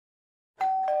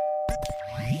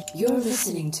You're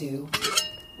listening to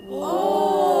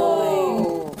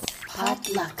Whoa!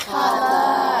 Potluck.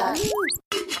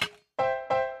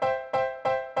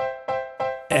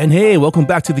 And hey, welcome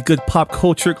back to the Good Pop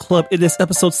Culture Club. It is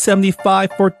episode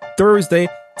 75 for Thursday,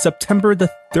 September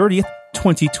the 30th,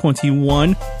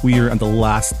 2021. We are on the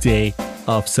last day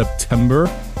of September,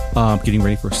 getting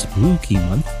ready for spooky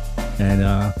month.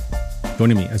 And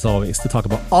joining me, as always, to talk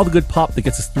about all the good pop that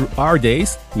gets us through our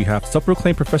days, we have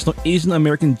self-proclaimed professional Asian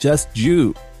American Jess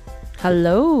Ju.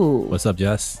 Hello. What's up,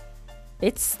 Jess?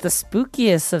 It's the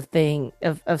spookiest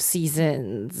of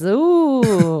seasons.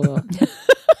 Ooh.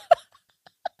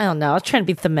 I don't know. I was trying to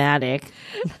be thematic.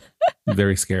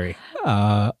 Very scary.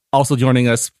 Also joining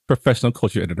us, professional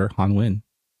culture editor Han Win.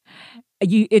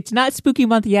 It's not spooky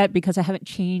month yet because I haven't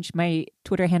changed my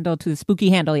Twitter handle to the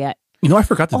spooky handle yet. You know, I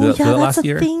forgot to do that that's last a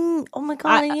year. Thing. Oh my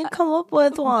god, I need to come up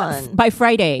with one By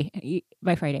Friday,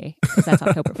 because that's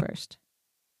October 1st.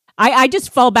 I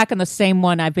just fall back on the same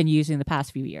one I've been using the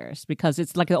past few years because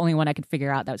it's like the only one I could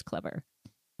figure out that was clever.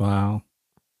 Wow.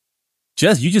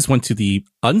 Jess, you just went to the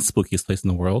unspookiest place in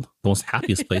the world, the most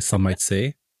happiest place, some might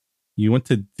say. You went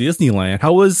to Disneyland.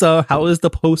 How is the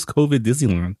post-COVID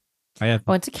Disneyland? I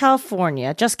went to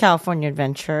California, just California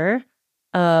Adventure.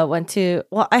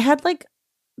 I had like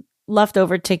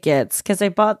leftover tickets because I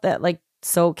bought that like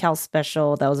SoCal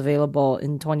special that was available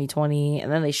in 2020,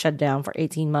 and then they shut down for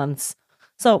 18 months.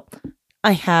 So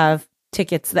I have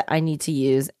tickets that I need to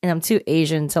use, and I'm too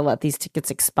Asian to let these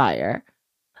tickets expire.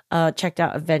 Checked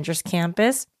out Avengers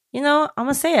Campus. You know, I'm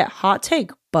gonna say it. Hot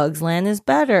take. Bugs Land is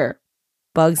better.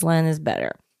 Bugs Land is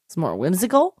better. It's more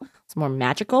whimsical. It's more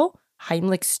magical.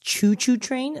 Heimlich's Choo Choo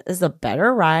Train is a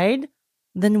better ride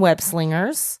than Web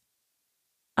Slingers,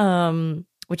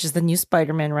 which is the new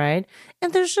Spider-Man ride.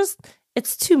 And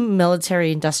it's too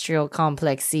military industrial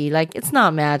complexy. Like, it's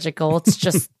not magical. It's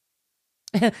just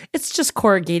it's just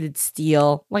corrugated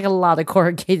steel, like a lot of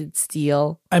corrugated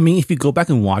steel. I mean, if you go back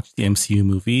and watch the MCU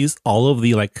movies, all of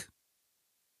the like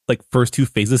first two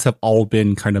phases have all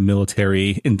been kind of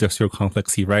military industrial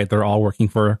complexy, right? They're all working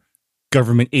for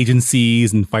government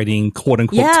agencies and fighting quote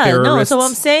unquote terrorists. No. So what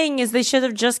I'm saying is they should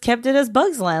have just kept it as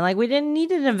Bugs Land. Like, we didn't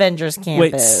need an Avengers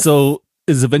Campus. Wait, so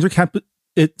is Avengers Campus?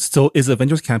 Is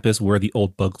Avengers Campus where the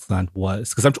old Bugs Land was?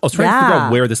 Because I was trying to figure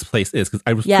out where this place is because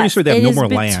I was pretty sure they have no more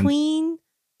land.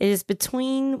 It is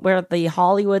between where the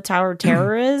Hollywood Tower of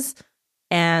Terror is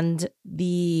and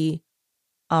the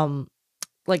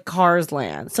like Cars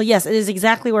Land. So yes, it is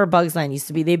exactly where Bugs Land used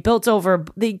to be. They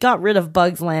got rid of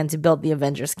Bugs Land to build the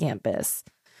Avengers Campus.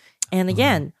 And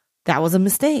again, that was a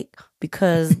mistake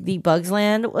because the Bugs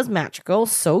Land was magical,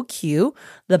 so cute.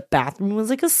 The bathroom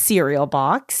was like a cereal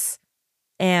box.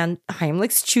 And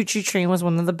Heimlich's Choo Choo Train was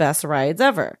one of the best rides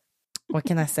ever. What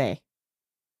can I say?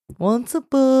 Once a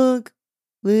bug,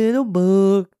 little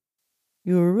bug,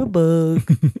 you're a bug.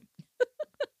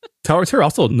 Tower of Terror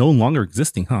also no longer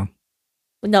existing, huh?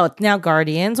 No, it's now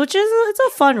Guardians, which is it's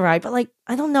a fun ride, but like,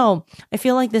 I don't know. I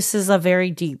feel like this is a very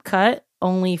deep cut,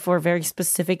 only for a very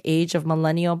specific age of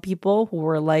millennial people who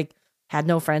were like, had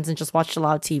no friends and just watched a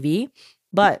lot of TV.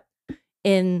 But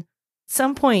in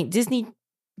some point, Disney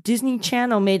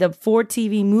Channel made a 4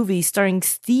 TV movie starring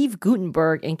Steve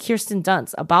Guttenberg and Kirsten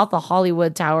Dunst about the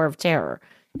Hollywood Tower of Terror.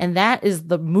 And that is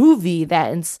the movie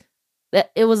that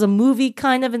it was a movie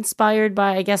kind of inspired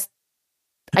by, I guess,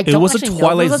 It was a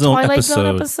Twilight Zone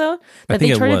episode that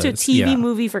they turned into a TV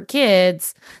movie for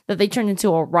kids that they turned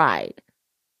into a ride.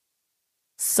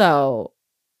 So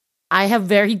I have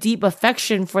very deep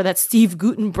affection for that Steve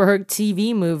Guttenberg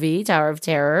TV movie, Tower of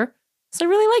Terror. So I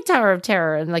really like Tower of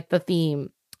Terror and like the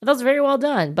theme. That was very well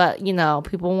done. But you know,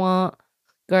 people want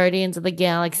Guardians of the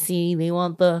Galaxy. They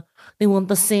want the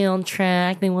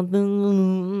soundtrack. They want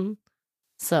the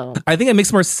So I think it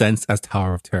makes more sense as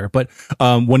Tower of Terror. But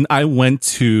when I went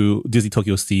to Disney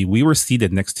Tokyo Sea, we were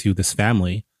seated next to this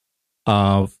family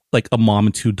of like a mom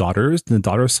and 2 daughters. And the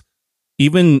daughters,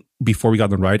 even before we got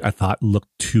on the ride, I thought looked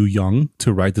too young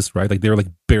to ride this ride. Like they were like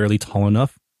barely tall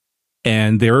enough.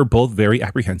 And they were both very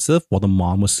apprehensive while the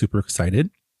mom was super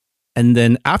excited. And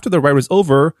then after the ride was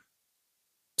over,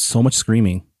 so much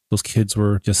screaming. Those kids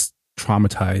were just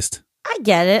traumatized. I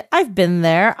get it. I've been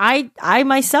there. I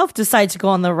myself decide to go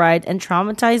on the ride and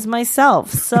traumatize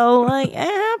myself. So like it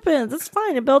happens. It's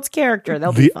fine. It builds character.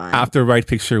 They'll be fine. The after ride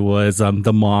picture was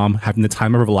the mom having the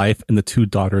time of her life and the 2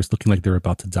 daughters looking like they're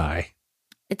about to die.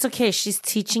 It's okay. She's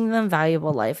teaching them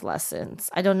valuable life lessons.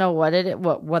 I don't know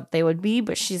what they would be,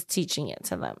 but she's teaching it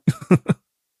to them.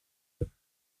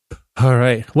 All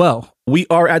right. Well, we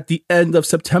are at the end of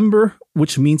September,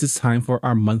 which means it's time for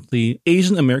our monthly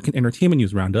Asian American Entertainment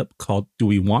News Roundup called Do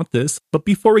We Want This? But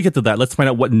before we get to that, let's find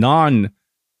out what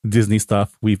non-Disney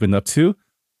stuff we've been up to.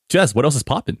 Jess, what else is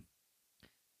popping?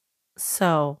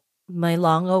 So, my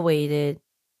long-awaited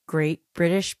Great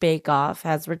British Bake Off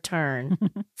has returned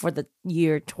for the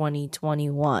year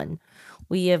 2021.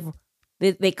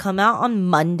 They come out on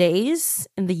Mondays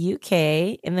in the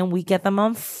UK, and then we get them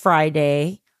on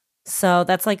Friday. So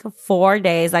that's like 4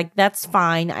 days. Like, that's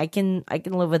fine. I can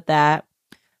live with that.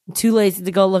 I'm too lazy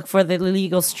to go look for the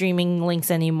illegal streaming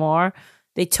links anymore.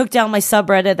 They took down my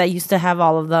subreddit that used to have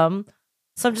all of them.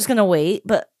 So I'm just gonna wait.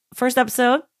 But first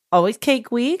episode, always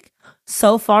cake week.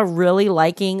 So far, really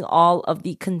liking all of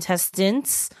the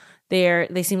contestants.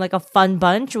 They seem like a fun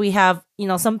bunch. We have,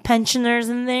 some pensioners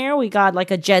in there. We got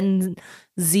like a Gen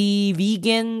Z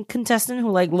vegan contestant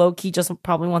who like low-key just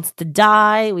probably wants to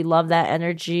die. We love that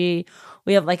energy.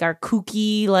 We have like our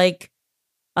kooky like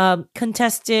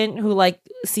contestant who like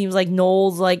seems like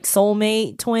Noel's like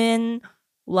soulmate twin.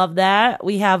 Love that.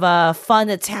 We have a fun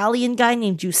Italian guy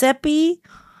named Giuseppe.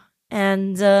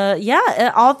 And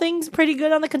all things pretty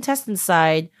good on the contestant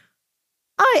side.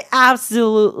 I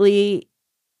absolutely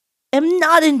am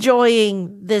not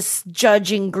enjoying this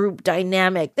judging group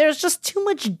dynamic. There's just too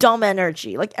much dumb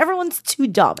energy. Like, everyone's too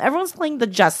dumb. Everyone's playing the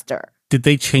jester. Did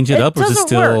they change it up, or is it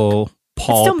still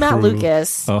Paul? It's still Matt Prue?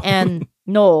 Lucas and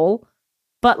Noel.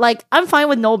 But like, I'm fine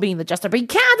with Noel being the jester, but you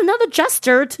can't add another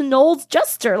jester to Noel's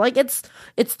jester. Like, it's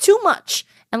too much.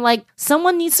 And like,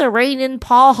 someone needs to rein in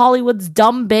Paul Hollywood's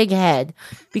dumb big head,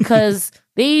 because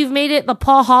they've made it the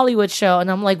Paul Hollywood show,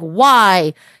 and I'm like,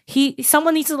 why?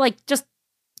 Someone needs to like just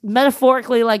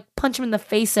metaphorically like punch him in the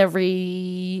face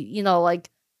every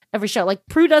show. Like,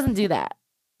 Prue doesn't do that.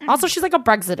 Also, she's like a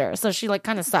Brexiter, so she like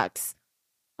kind of sucks.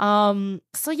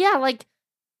 So yeah, like,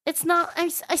 it's not. I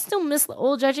still miss the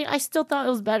old judging. I still thought it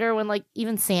was better when like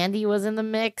even Sandy was in the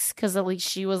mix, because at least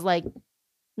she was like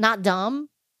not dumb.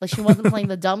 Like, she wasn't playing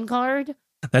the dumb card.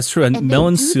 That's true. And Mel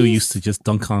and Sue used to just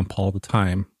dunk on Paul all the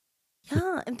time.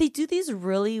 Yeah, and they do these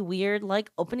really weird like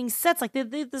opening sets. Like, they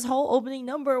did this whole opening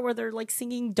number where they're like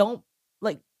singing "Don't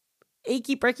Like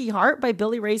Achy Breaky Heart" by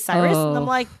Billy Ray Cyrus, and I'm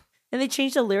like, and they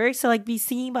changed the lyrics to like be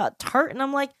singing about tart, and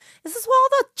I'm like, is this what all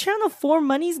the Channel 4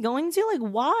 money's going to? Like,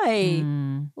 why?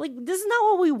 Like, this is not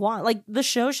what we want. Like, the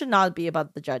show should not be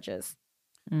about the judges.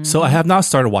 So I have not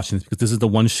started watching this because this is the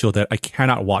one show that I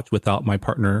cannot watch without my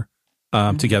partner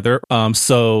together.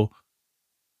 So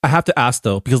I have to ask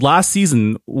though, because last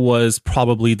season was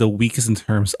probably the weakest in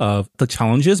terms of the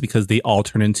challenges, because they all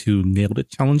turn into nailed it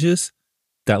challenges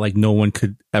that like no one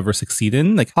could ever succeed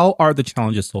in. Like, how are the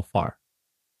challenges so far?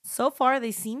 So far,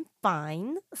 they seem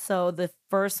fine. So the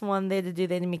first one they had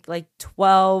to make like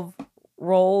 12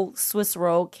 Swiss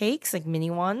roll cakes, like mini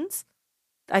ones.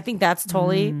 I think that's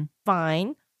totally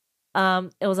fine.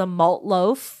 It was a malt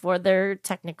loaf for their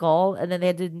technical, and then they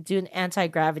had to do an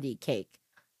anti-gravity cake.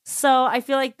 So I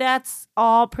feel like that's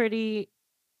all pretty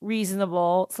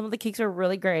reasonable. Some of the cakes are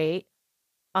really great.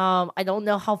 I don't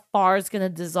know how far it's gonna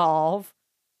dissolve,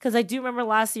 because I do remember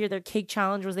last year their cake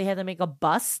challenge was they had to make a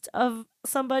bust of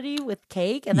somebody with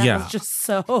cake, and that was just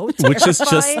so terrifying. Which is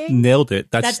just nailed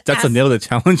it. That's a nailed it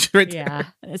challenge right there. Yeah,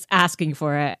 it's asking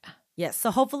for it. Yes,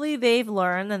 so hopefully they've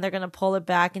learned and they're going to pull it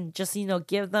back and just,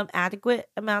 give them adequate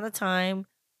amount of time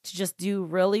to just do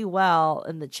really well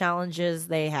in the challenges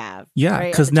they have. Yeah,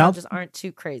 because now challenges aren't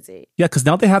too crazy. Yeah, because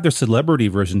now they have their celebrity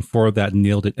version for that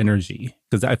nailed it energy.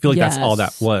 Because I feel like that's all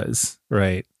that was,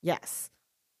 right? Yes.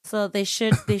 So they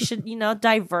should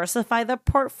diversify their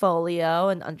portfolio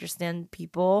and understand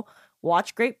people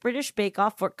watch Great British Bake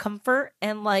Off for comfort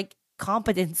and like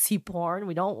competency porn.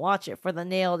 We don't watch it for the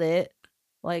nailed it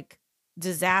like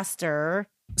disaster.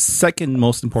 Second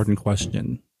most important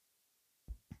question.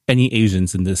 Any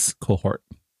Asians in this cohort?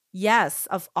 Yes,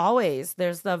 of always.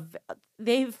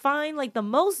 They find like the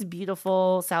most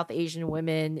beautiful South Asian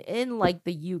women in like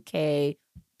the UK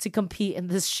to compete in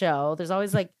this show. There's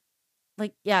always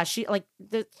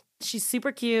she's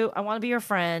super cute. I want to be her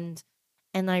friend.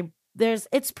 And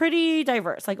it's pretty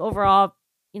diverse. Like, overall,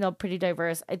 pretty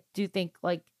diverse. I do think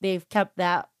like they've kept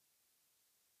that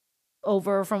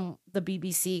over from the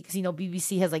BBC, because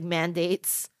BBC has like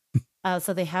mandates.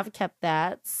 So they have kept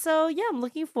that. So yeah, I'm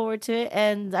looking forward to it.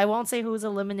 And I won't say who's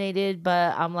eliminated,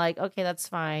 but I'm like, okay, that's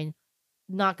fine.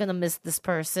 Not gonna miss this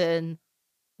person.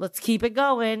 Let's keep it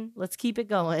going.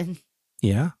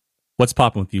 Yeah. What's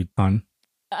popping with you, Ton?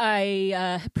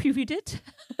 I previewed it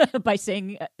by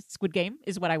saying Squid Game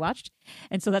is what I watched.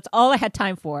 And so that's all I had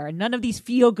time for. None of these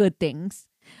feel-good things.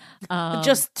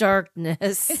 Just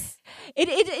darkness.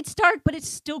 It's dark, but it's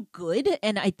still good.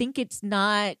 And I think it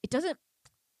doesn't,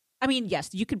 I mean, yes,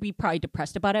 you could be probably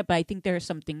depressed about it, but I think there are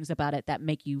some things about it that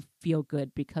make you feel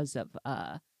good because of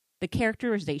the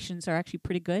characterizations are actually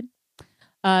pretty good.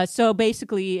 So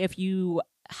basically, if you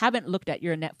haven't looked at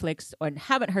your Netflix or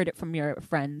haven't heard it from your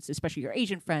friends, especially your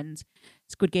Asian friends,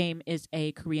 Squid Game is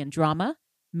a Korean drama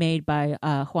made by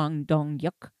Hwang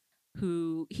Dong-hyuk,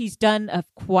 who he's done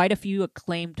quite a few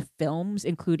acclaimed films,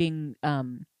 including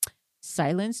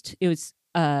Silenced. It was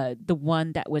the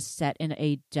one that was set in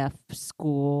a deaf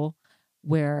school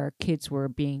where kids were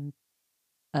being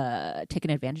taken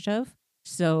advantage of.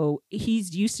 So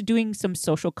he's used to doing some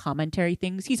social commentary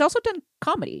things. He's also done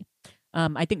comedy.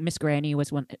 I think Miss Granny was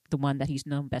the one that he's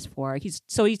known best for. He's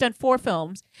done 4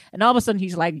 films, and all of a sudden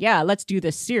he's like, yeah, let's do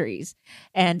this series.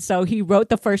 And so he wrote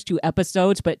the first 2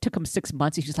 episodes, but it took him 6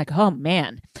 months. He's just like, oh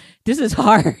man, this is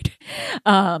hard.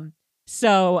 And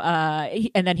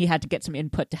then he had to get some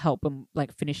input to help him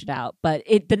like finish it out. But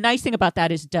the nice thing about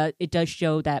that is it does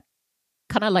show that,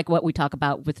 kind of like what we talk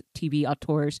about with TV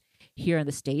auteurs here in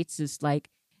the States, is like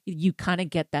you kind of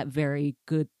get that very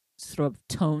good sort of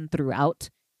tone throughout.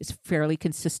 It's fairly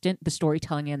consistent. The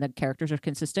storytelling and the characters are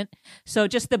consistent. So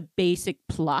just the basic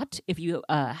plot, if you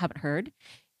haven't heard,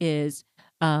 is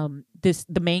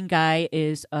the main guy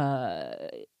is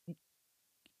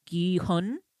Gi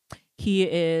Hun. He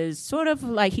is sort of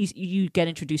like you get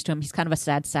introduced to him. He's kind of a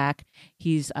sad sack.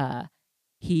 He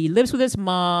lives with his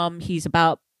mom. He's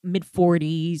about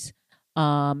mid-40s.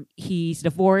 He's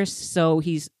divorced, so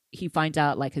he finds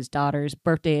out like his daughter's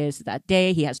birthday is that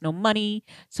day. He has no money,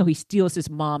 so he steals his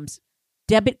mom's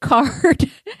debit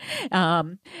card,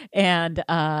 and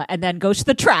then goes to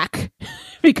the track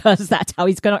because that's how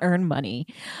he's going to earn money.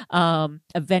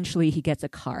 Eventually, he gets a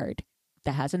card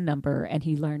that has a number, and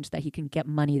he learns that he can get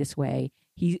money this way.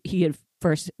 He at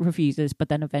first refuses, but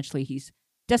then eventually he's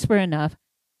desperate enough,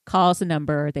 calls the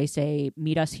number. They say,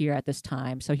 meet us here at this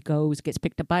time. So he goes, gets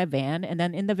picked up by a van, and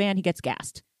then in the van he gets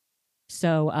gassed.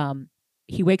 So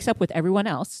he wakes up with everyone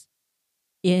else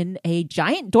in a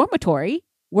giant dormitory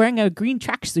wearing a green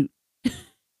tracksuit.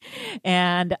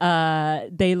 And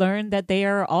they learn that they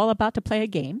are all about to play a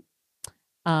game.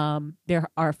 There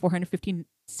are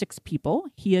 456 people.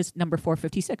 He is number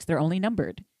 456. They're only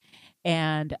numbered.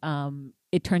 And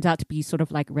it turns out to be sort of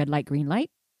like red light, green light,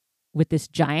 with this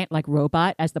giant like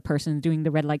robot as the person doing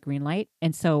the red light, green light.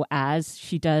 And so as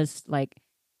she does like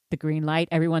the green light,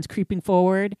 everyone's creeping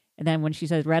forward. And then when she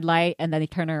says red light, and then they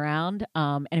turn around,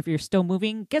 and if you're still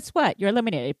moving, guess what? You're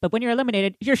eliminated. But when you're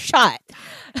eliminated, you're shot.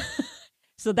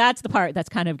 So that's the part that's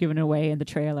kind of given away in the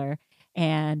trailer.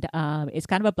 And it's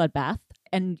kind of a bloodbath.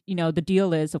 And, you know, the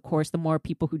deal is, of course, the more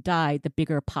people who die, the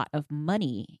bigger pot of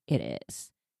money it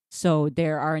is. So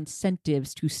there are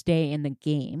incentives to stay in the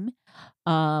game.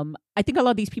 I think a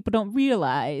lot of these people don't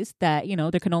realize that, you know,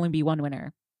 there can only be one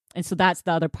winner. And so that's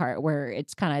the other part where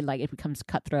it's kind of like it becomes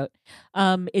cutthroat.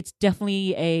 It's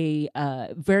definitely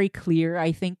a very clear,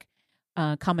 I think,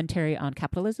 commentary on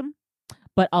capitalism,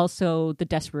 but also the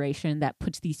desperation that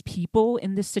puts these people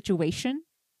in this situation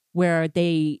where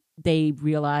they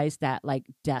realize that like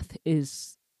death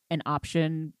is an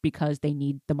option because they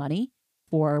need the money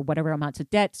for whatever amounts of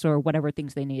debts or whatever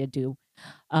things they need to do.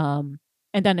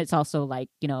 And then it's also like,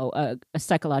 you know, a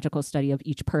psychological study of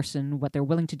each person, what they're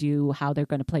willing to do, how they're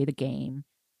going to play the game,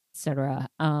 etc.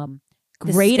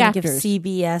 Great actors. Give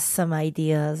CBS some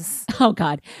ideas. Oh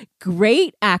God,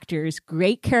 great actors,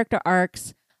 great character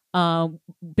arcs.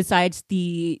 Besides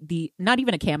the not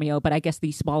even a cameo, but I guess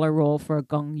the smaller role for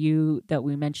Gong Yu that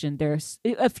we mentioned, there's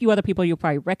a few other people you'll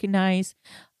probably recognize.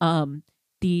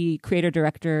 The creator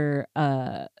director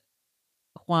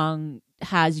Huang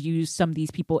has used some of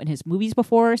these people in his movies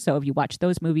before, so if you watch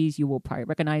those movies, you will probably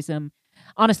recognize them.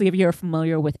 Honestly, if you're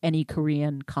familiar with any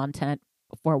Korean content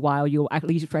for a while, you'll at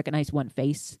least recognize one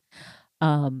face.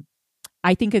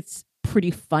 I think it's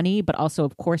pretty funny, but also,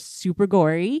 of course, super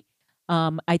gory.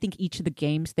 I think each of the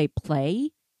games they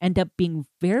play end up being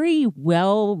very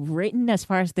well written as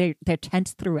far as they're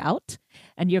tense throughout,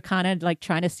 and you're kind of like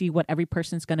trying to see what every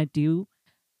person's going to do.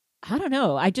 I don't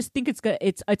know. I just think it's good.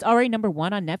 It's already number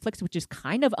 1 on Netflix, which is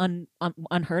kind of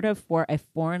unheard of for a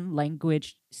foreign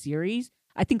language series.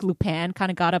 I think Lupin kind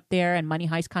of got up there, and Money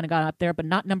Heist kind of got up there, but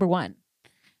not number 1.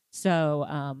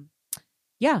 So,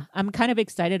 yeah, I'm kind of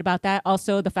excited about that.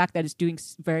 Also, the fact that it's doing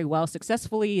very well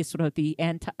successfully is sort of the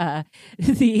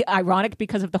ironic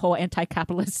because of the whole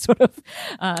anti-capitalist sort of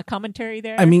commentary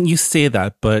there. I mean, you say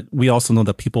that, but we also know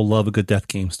that people love a good death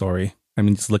game story. I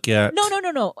mean, just look at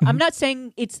No. I'm not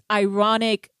saying it's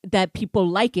ironic that people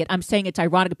like it. I'm saying it's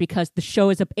ironic because the show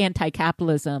is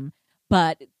anti-capitalism,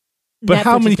 but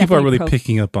how Netflix many is people are definitely really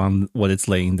picking up on what it's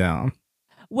laying down?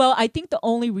 Well, I think the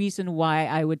only reason why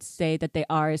I would say that they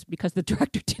are is because the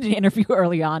director did an interview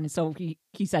early on, and so he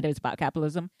said it was about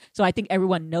capitalism. So I think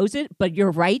everyone knows it, but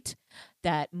you're right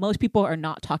that most people are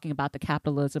not talking about the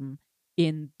capitalism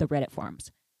in the Reddit forums.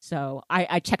 So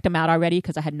I checked them out already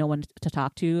because I had no one to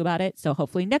talk to about it. So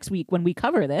hopefully next week when we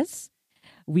cover this,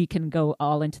 we can go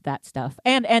all into that stuff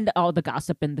and all the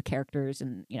gossip and the characters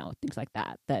and things like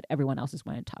that everyone else is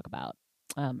wanting to talk about,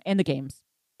 and the games.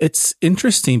 It's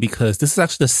interesting because this is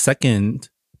actually the second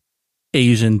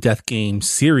Asian death game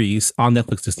series on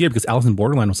Netflix this year, because Alice in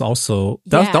Borderland was also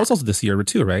that was also this year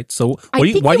too, right? So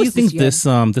why do you think this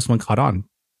one caught on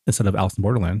instead of Alice in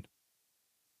Borderland?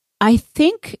 I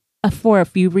think for a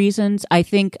few reasons. I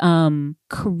think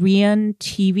Korean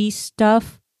TV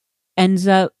stuff ends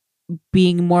up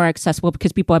being more accessible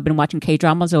because people have been watching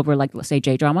K-dramas over, like, let's say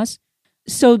J-dramas.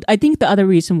 So I think the other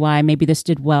reason why maybe this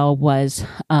did well was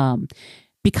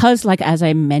because, like, as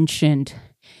I mentioned,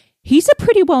 he's a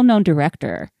pretty well-known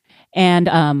director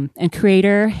and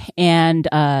creator, and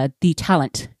the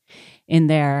talent in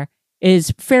there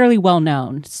is fairly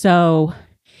well-known. So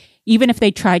even if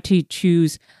they try to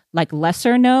choose like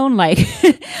lesser known, like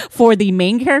for the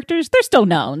main characters, they're still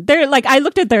known. They're like, I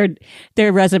looked at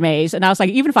their resumes and I was like,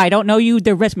 even if I don't know you,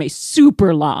 their resume is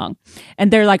super long,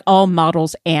 and they're like all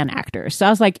models and actors. So I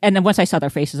was like, and then once I saw their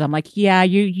faces, I'm like, yeah,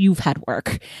 you've had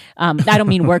work. I don't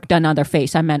mean work done on their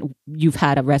face. I meant you've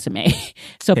had a resume,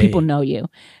 so people know you.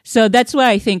 So that's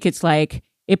why I think it's like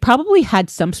it probably had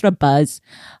some sort of buzz.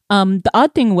 The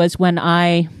odd thing was when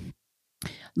I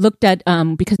looked at,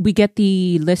 because we get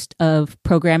the list of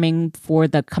programming for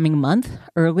the coming month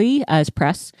early as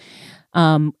press.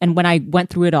 And when I went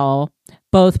through it all,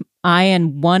 both I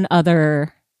and one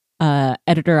other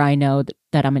editor I know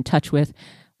that I'm in touch with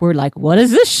were like, what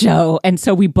is this show? And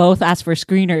so we both asked for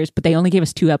screeners, but they only gave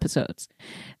us 2 episodes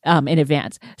in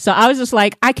advance. So I was just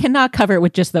like, I cannot cover it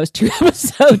with just those 2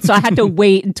 episodes. So I had to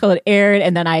wait until it aired,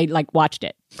 and then I like watched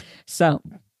it. So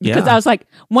because I was like,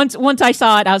 once I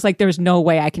saw it, I was like, there's no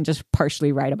way I can just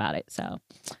partially write about it. So,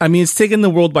 I mean, it's taken the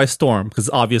world by storm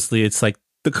because obviously it's like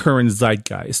the current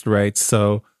zeitgeist, right?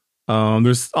 So,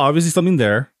 there's obviously something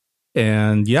there,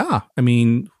 and yeah, I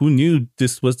mean, who knew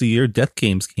this was the year death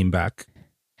games came back?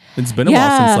 It's been a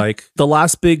while since, like, the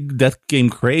last big death game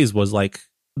craze was like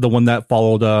the one that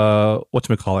followed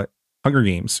whatchamacallit, Hunger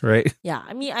Games, right? Yeah,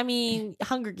 I mean,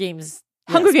 Hunger Games.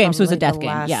 Hunger Games was a death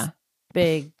game. Yeah,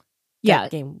 big.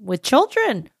 Game with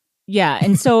children. Yeah,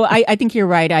 and so I think you're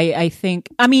right. I think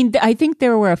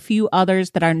there were a few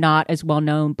others that are not as well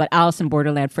known, but Alice in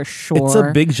Borderland for sure. It's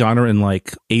a big genre in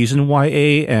like Asian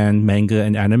YA and manga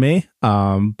and anime.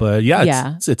 But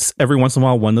yeah, it's every once in a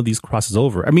while one of these crosses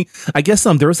over. I mean, I guess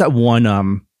there was that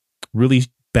one really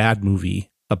bad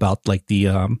movie about like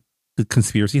the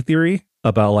conspiracy theory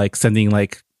about like sending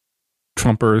like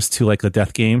Trumpers to like the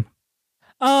death game.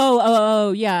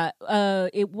 Oh, yeah.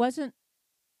 It wasn't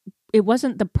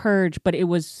The Purge, but it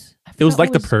was. It was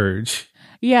like The Purge.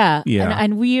 Yeah, yeah.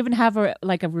 And we even have a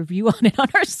review on it on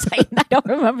our site. And I don't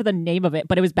remember the name of it,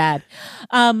 but it was bad.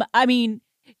 I mean,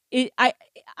 I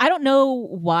don't know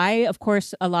why. Of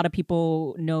course, a lot of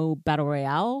people know Battle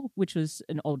Royale, which was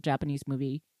an old Japanese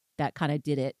movie that kind of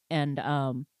did it, and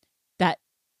that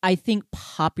I think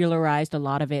popularized a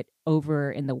lot of it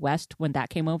over in the West when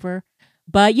that came over.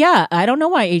 But yeah, I don't know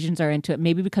why Asians are into it.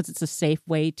 Maybe because it's a safe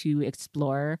way to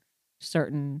explore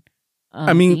certain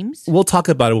themes. We'll talk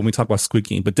about it when we talk about Squid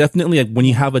Game, but definitely like, when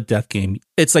you have a death game,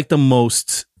 it's like the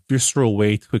most visceral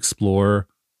way to explore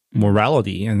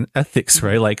morality and ethics,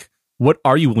 right? Like, what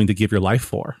are you willing to give your life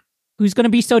for? Who's going to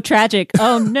be so tragic?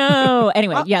 Oh, no.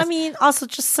 Anyway, yes. I mean, also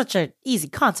just such an easy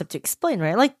concept to explain,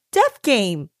 right? Like, death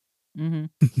game.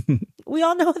 Mm-hmm. We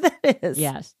all know what that is.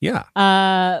 Yes. Yeah. But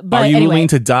are you anyway, willing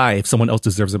to die if someone else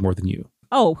deserves it more than you?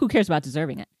 Oh, who cares about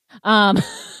deserving it?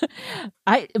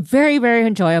 I very, very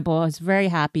enjoyable. I was very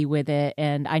happy with it,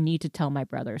 and I need to tell my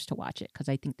brothers to watch it because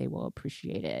I think they will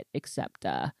appreciate it. Except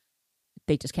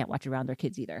they just can't watch it around their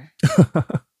kids either.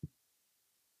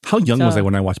 How young was I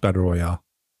when I watched Battle Royale?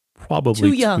 Probably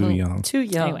too young. Too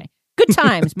young. Anyway, good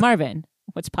times, Marvin.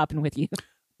 What's popping with you?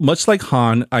 Much like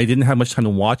Han, I didn't have much time to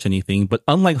watch anything, but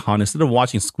unlike Han, instead of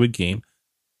watching Squid Game,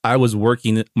 I was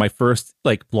working my first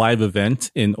like live event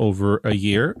in over a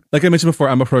year. Like I mentioned before,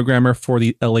 I'm a programmer for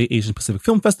the LA Asian Pacific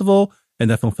Film Festival, and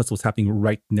that film festival is happening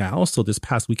right now. So this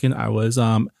past weekend, I was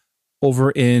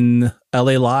over in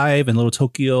LA Live and Little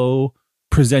Tokyo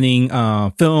presenting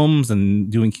films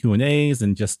and doing Q&As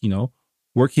and just,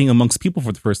 working amongst people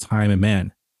for the first time, and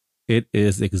man, it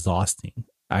is exhausting.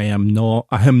 I am not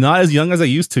as young as I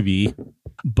used to be,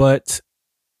 but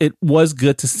it was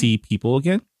good to see people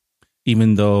again.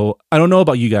 Even though I don't know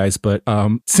about you guys, but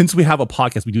since we have a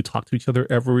podcast, we do talk to each other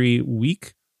every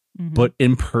week. Mhm. But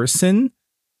in person,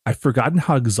 I've forgotten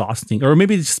how exhausting, or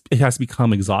maybe it has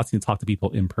become exhausting to talk to people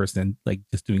in person, like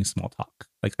just doing small talk.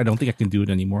 Like I don't think I can do it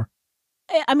anymore.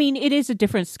 I mean, it is a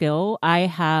different skill. I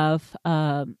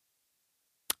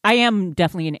am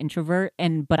definitely an introvert,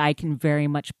 but I can very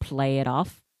much play it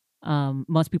off.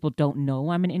 Most people don't know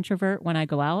I'm an introvert when I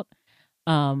go out,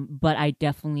 but I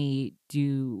definitely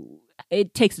do.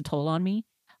 It takes a toll on me,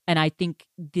 and I think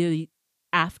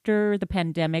after the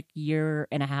pandemic year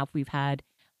and a half we've had,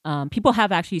 people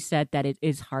have actually said that it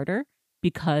is harder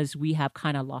because we have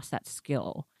kind of lost that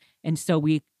skill, and so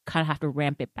we kind of have to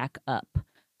ramp it back up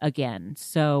again.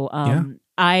 So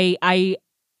I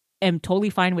am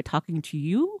totally fine with talking to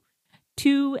you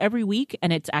two every week,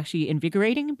 and it's actually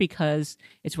invigorating because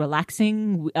it's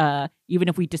relaxing. Even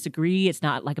if we disagree, it's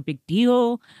not like a big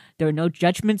deal. There are no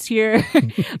judgments here.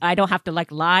 I don't have to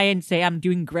like lie and say I'm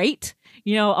doing great,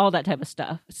 all that type of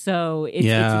stuff. So it's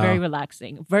very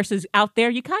relaxing. Versus out there,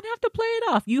 you kind of have to play it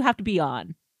off. You have to be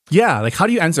on. Yeah, like how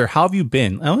do you answer? How have you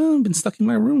been? Oh, I've been stuck in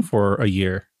my room for a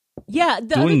year. Yeah,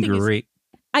 the Doing other thing great.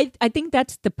 I think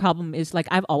that's the problem is like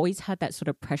I've always had that sort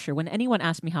of pressure. When anyone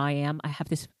asks me how I am, I have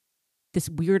this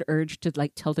weird urge to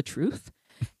like tell the truth.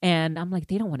 And I'm like,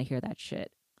 they don't want to hear that shit.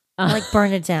 Like,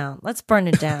 burn it down. Let's burn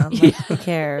it down. Like, who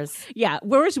cares? Yeah.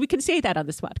 Whereas we can say that on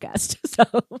this podcast. So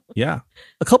Yeah.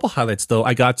 A couple highlights though.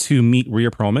 I got to meet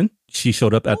Rhea Perlman. She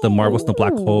showed up at the Marvel's The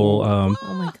Black Hole Oh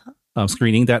my God.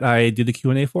 screening that I did the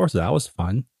Q&A for. So that was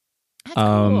fun. that's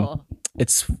cool.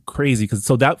 It's crazy because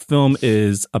that film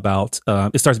is about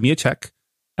it stars Mia Chek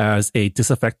as a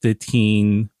disaffected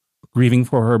teen grieving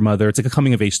for her mother. It's like a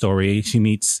coming of age story. She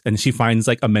meets and she finds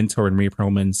like a mentor in Rhea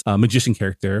Perlman's magician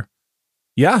character.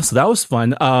 Yeah, so that was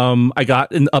fun. I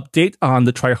got an update on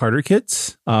the Try Harder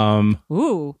kids.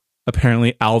 Ooh.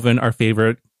 Apparently Alvin, our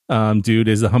favorite dude,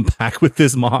 is back with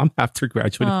his mom after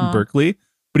graduating from Berkeley,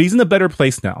 but he's in a better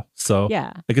place now. So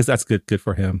Yeah. I guess that's good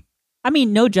for him. I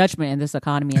mean, no judgment in this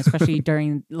economy, especially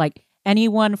during like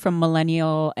anyone from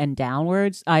millennial and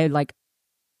downwards.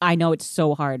 I know it's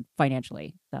so hard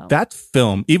financially. So That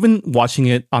film, even watching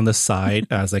it on the side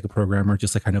as like a programmer,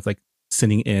 just like kind of like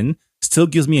sitting in, still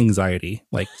gives me anxiety.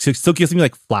 Like, still gives me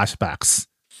like flashbacks.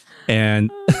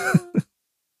 And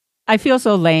I feel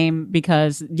so lame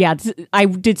because I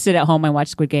did sit at home and watch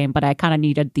Squid Game, but I kind of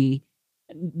needed the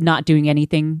not doing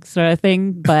anything sort of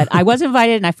thing. But I was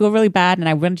invited, and I feel really bad, and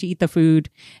I wanted to eat the food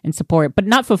and support, but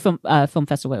not for film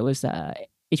festival. It was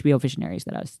HBO Visionaries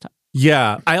that I was.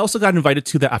 yeah, I also got invited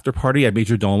to the after party at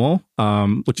Major Domo,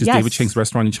 which is Yes. David Chang's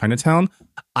restaurant in Chinatown.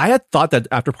 I had thought that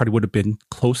after party would have been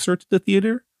closer to the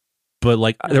theater, but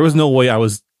like there was no way I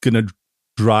was gonna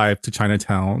drive to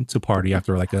Chinatown to party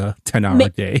after like a 10-hour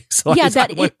day. So Yeah,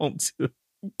 I went home too.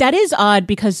 That is odd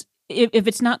because if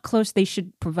it's not close, they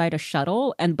should provide a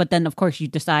shuttle. But then of course you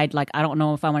decide like I don't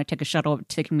know if I want to take a shuttle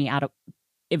taking me out of.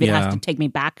 If it Yeah. has to take me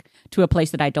back to a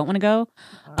place that I don't want to go.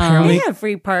 Apparently- They had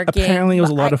free parking. Apparently, it was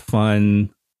a but lot of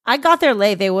fun. I got there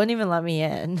late. They wouldn't even let me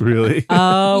in. Really.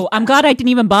 Oh, I'm glad I didn't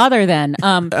even bother then.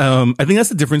 I think that's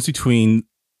the difference between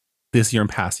this year and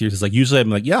past years. Is like usually I'm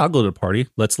like, yeah, I'll go to the party.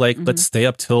 Let's stay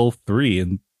up till 3.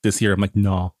 And this year I'm like,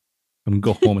 no, I'm gonna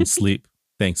go home and sleep.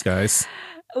 Thanks, guys.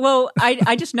 Well,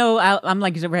 I just know I'm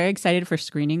like very excited for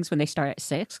screenings when they start at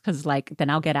 6 because like then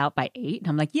I'll get out by 8 and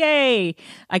I'm like, yay!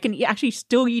 I can actually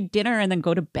still eat dinner and then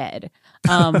go to bed.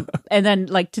 And then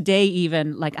like today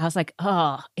even like I was like,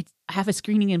 I have a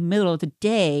screening in the middle of the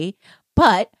day,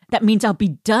 but that means I'll be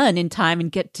done in time and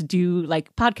get to do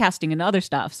like podcasting and other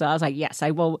stuff. So I was like, yes,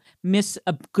 I will miss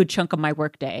a good chunk of my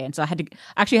work day, and so I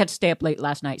had to stay up late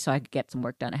last night so I could get some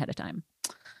work done ahead of time.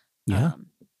 Yeah.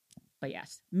 But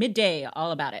yes, midday,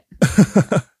 all about it.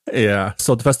 Yeah.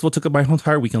 So the festival took up my whole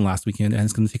entire weekend last weekend, and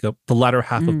it's going to take up the latter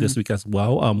half of this week as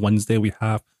well. Wednesday we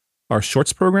have our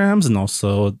shorts programs and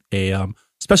also a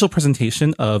special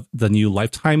presentation of the new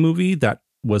Lifetime movie that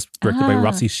was directed by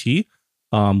Roxy Shi,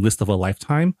 List of a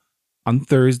Lifetime. On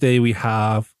Thursday we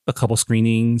have a couple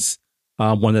screenings,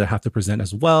 one that I have to present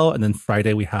as well, and then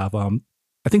Friday we have I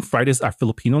think Friday's our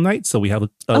Filipino night, so we have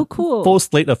a cool. full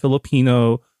slate of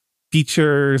Filipino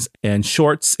features and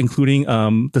shorts, including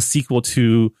the sequel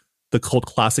to the cult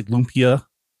classic Lumpia,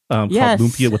 called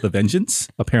Lumpia with a Vengeance.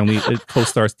 Apparently, it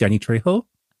co-stars Danny Trejo.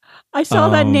 I saw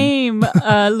that name,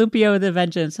 Lumpia with a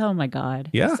Vengeance. Oh my god,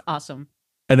 Yeah. that's awesome.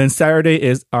 And then Saturday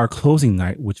is our closing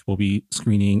night, which will be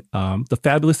screening The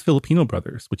Fabulous Filipino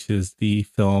Brothers, which is the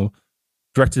film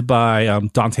directed by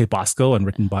Dante Bosco and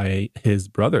written by his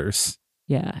brothers,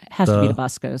 Yeah, it has to be the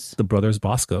Boscos. the brothers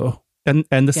Bosco, and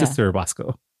the Yeah. sister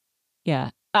Bosco.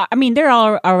 Yeah. I mean, they're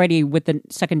all already with the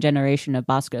second generation of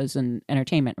Boscos in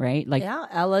entertainment, right? Like, Yeah,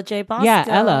 Ella J. Bosco. yeah,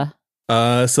 Ella.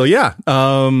 So yeah,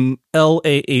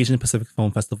 LA Asian Pacific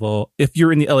Film Festival. If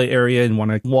you're in the LA area and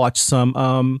want to watch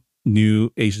some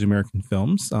new Asian American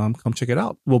films, come check it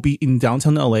out. We'll be in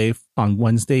downtown LA on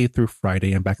Wednesday through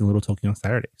Friday and back in Little Tokyo on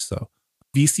Saturday. So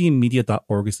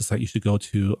vcmedia.org is the site you should go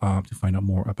to find out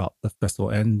more about the festival.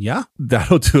 And yeah,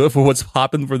 that'll do it for what's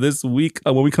popping for this week.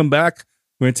 When we come back,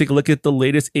 we're going to take a look at the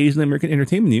latest Asian American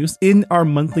entertainment news in our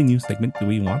monthly news segment, Do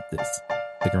We Want This?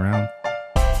 Stick around.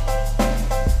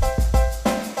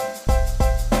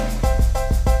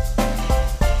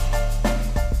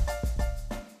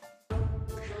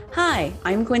 Hi,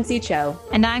 I'm Quincy Cho.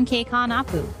 And I'm Keikon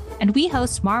Apu, and we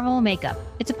host Marvel Makeup.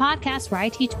 It's a podcast where I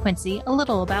teach Quincy a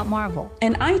little about Marvel.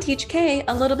 And I teach Kay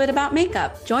a little bit about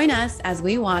makeup. Join us as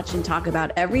we watch and talk about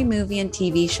every movie and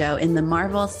TV show in the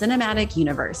Marvel Cinematic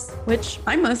Universe, which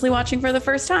I'm mostly watching for the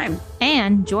first time.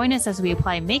 And join us as we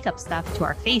apply makeup stuff to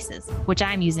our faces, which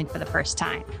I'm using for the first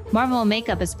time. Marvel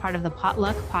Makeup is part of the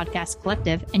Potluck Podcast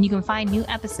Collective, and you can find new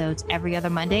episodes every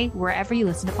other Monday wherever you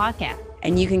listen to podcasts.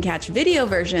 And you can catch video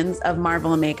versions of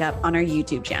Marvel Makeup on our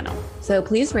YouTube channel. So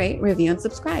please rate, review, and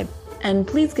subscribe. And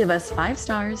please give us 5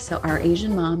 stars so our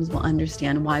Asian moms will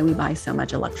understand why we buy so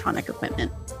much electronic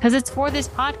equipment. Because it's for this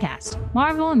podcast,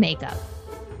 Marvel Makeup.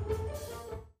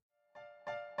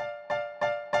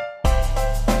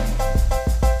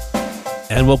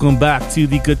 And welcome back to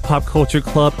the Good Pop Culture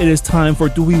Club. It is time for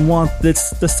Do We Want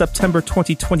This, the September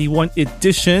 2021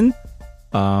 edition.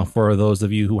 For those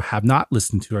of you who have not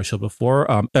listened to our show before,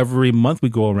 every month we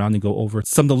go around and go over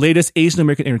some of the latest Asian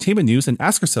American entertainment news and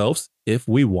ask ourselves if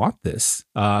we want this.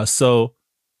 So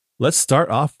let's start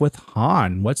off with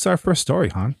Han. What's our first story,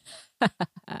 Han?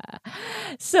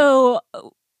 So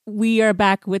we are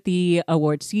back with the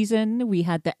award season. We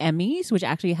had the Emmys, which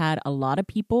actually had a lot of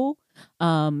people,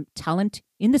 talent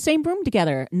in the same room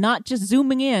together, not just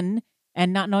zooming in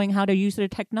and not knowing how to use their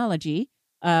technology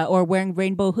or wearing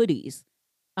rainbow hoodies.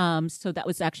 So that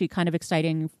was actually kind of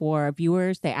exciting for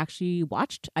viewers. They actually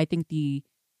watched. I think the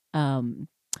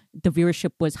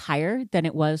viewership was higher than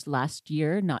it was last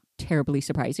year. Not terribly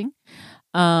surprising.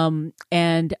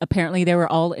 And apparently they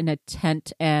were all in a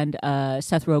tent, and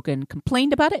Seth Rogen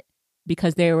complained about it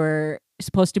because they were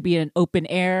supposed to be in open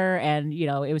air, and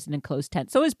it was an enclosed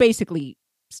tent. So it was basically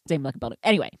same like about it.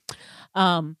 Anyway,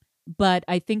 but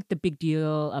I think the big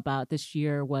deal about this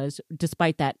year was,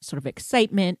 despite that sort of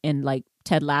excitement and like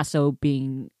Ted Lasso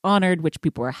being honored, which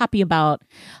people were happy about,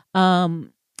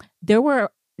 there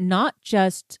were not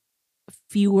just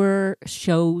fewer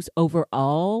shows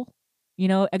overall,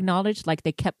 acknowledged. Like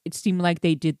it seemed like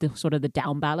they did the sort of the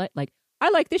down ballot. Like, I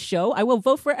like this show, I will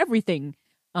vote for everything.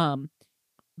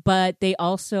 But they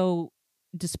also,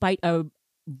 despite a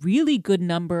really good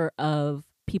number of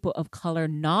people of color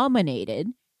nominated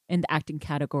in the acting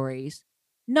categories,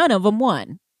 none of them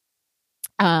won.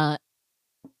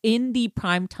 In the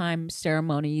primetime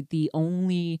ceremony, the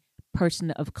only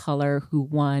person of color who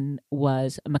won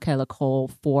was Michaela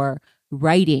Cole for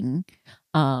writing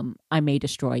I May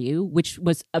Destroy You, which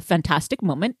was a fantastic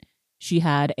moment. She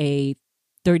had a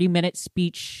 30-minute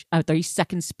speech, a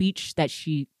 30-second speech that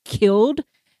she killed.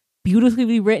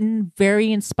 Beautifully written,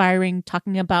 very inspiring,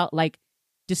 talking about like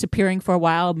disappearing for a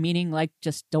while, meaning like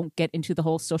just don't get into the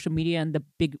whole social media and the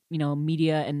big,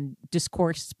 media and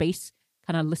discourse space.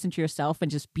 Kind of listen to yourself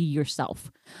and just be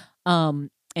yourself. And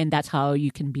that's how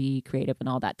you can be creative and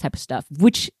all that type of stuff,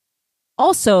 which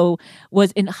also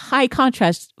was in high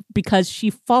contrast because she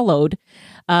followed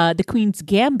the Queen's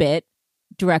Gambit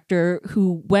director,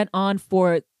 who went on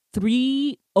for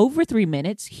over 3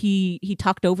 minutes. He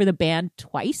talked over the band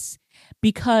twice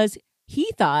because he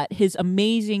thought his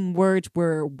amazing words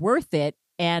were worth it,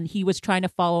 and he was trying to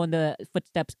follow in the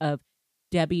footsteps of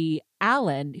Debbie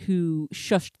Allen, who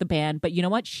shushed the band. But you know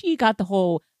what? She got the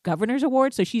whole Governor's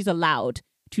Award, so she's allowed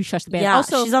to shush the band. Yeah,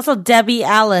 she's also Debbie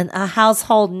Allen, a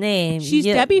household name. She's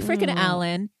Debbie freaking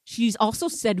Allen. She's also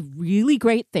said really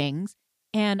great things.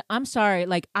 And I'm sorry,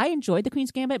 like, I enjoyed the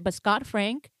Queen's Gambit, but Scott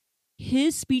Frank,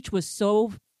 his speech was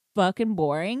so fucking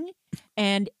boring,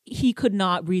 and he could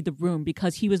not read the room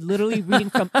because he was literally reading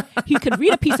from he could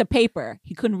read a piece of paper,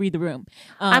 he couldn't read the room.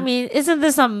 I mean, isn't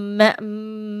this a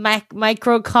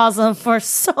microcosm for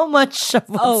so much of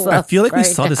what's I feel like we right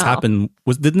saw this now? happen.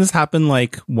 Didn't this happen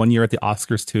like one year at the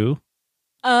Oscars too?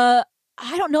 I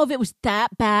don't know if it was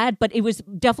that bad, but it was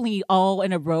definitely all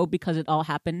in a row because it all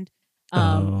happened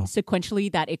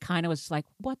sequentially, that it kind of was like,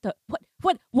 what?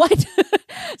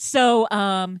 So,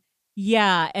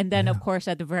 yeah. And then, of course,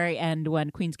 at the very end,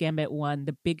 when Queen's Gambit won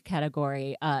the big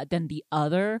category, then the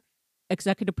other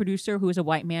executive producer, who was a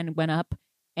white man, went up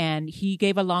and he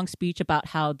gave a long speech about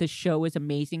how this show is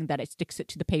amazing, that it sticks it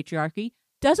to the patriarchy.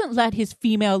 Doesn't let his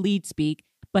female lead speak,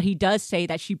 but he does say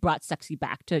that she brought sexy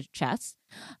back to chess.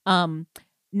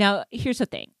 Now, here's the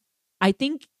thing. I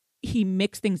think he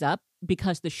mixed things up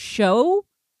because the show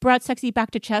brought sexy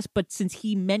back to chess, but since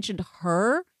he mentioned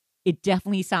her, it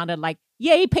definitely sounded like,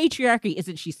 yay, patriarchy,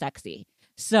 isn't she sexy?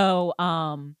 So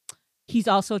he's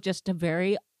also just a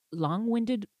very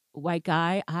long-winded white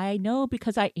guy. I know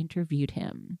because I interviewed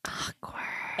him. Awkward.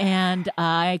 And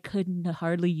I couldn't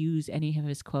hardly use any of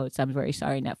his quotes. I'm very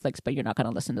sorry, Netflix, but you're not going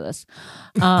to listen to this.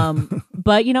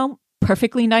 But,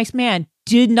 perfectly nice man.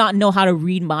 Did not know how to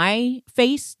read my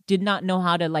face. Did not know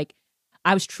how to,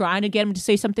 I was trying to get him to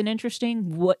say something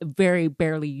interesting. Very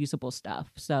barely usable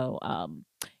stuff. So,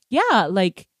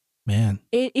 man,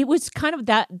 it was kind of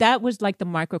that was like the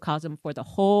microcosm for the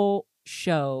whole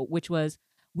show, which was,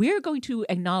 we're going to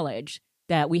acknowledge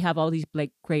that we have all these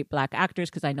great Black actors,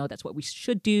 because I know that's what we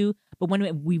should do. But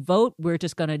when we vote, we're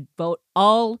just going to vote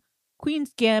all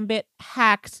Queen's Gambit,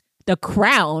 Hacks, The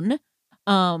Crown,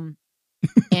 and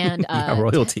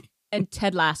royalty. And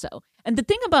Ted Lasso. And the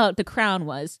thing about The Crown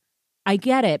was, I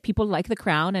get it. People like The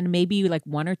Crown, and maybe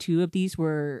one or two of these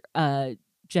were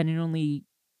genuinely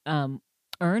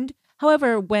earned.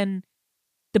 However, when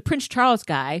the Prince Charles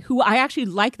guy, who I actually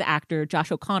like the actor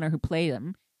Josh O'Connor who played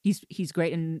him, he's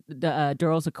great in the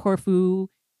Durrells of Corfu,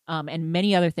 and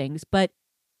many other things, but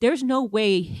there's no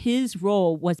way his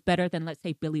role was better than, let's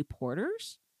say, Billy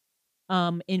Porter's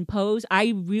in Pose.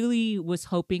 I really was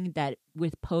hoping that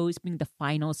with Pose being the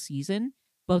final season,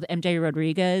 both MJ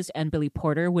Rodriguez and Billy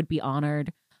Porter would be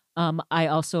honored. I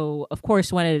also, of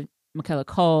course, wanted Michaela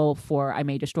Cole for I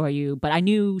May Destroy You, but I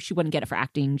knew she wouldn't get it for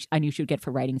acting. I knew she would get it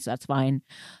for writing, so that's fine.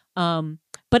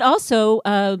 But also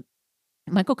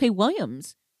Michael K.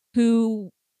 Williams,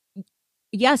 who,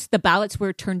 yes, the ballots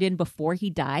were turned in before he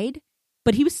died,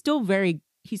 but he's still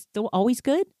always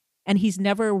good, and he's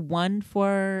never won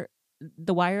for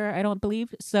The Wire, I don't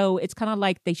believe. So it's kind of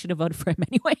like they should have voted for him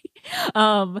anyway.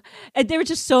 And there were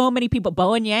just so many people.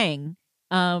 Bowen Yang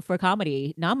for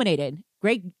comedy nominated.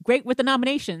 Great with the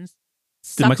nominations.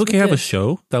 Did Michael K have a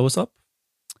show that was up?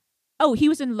 Oh, he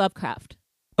was in Lovecraft.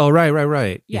 Oh,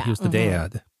 right. Yeah. He was the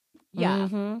dad. Yeah.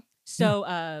 Mm-hmm.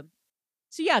 So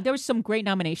yeah, there was some great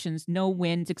nominations. No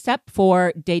wins except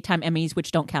for daytime Emmys,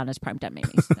 which don't count as primetime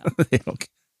Emmys. So. Okay.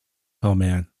 Oh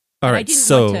man. All and right.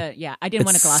 I didn't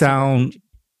want to gloss over.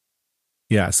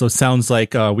 Yeah. So it sounds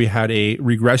like we had a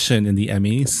regression in the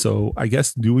Emmys. So I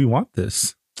guess, do we want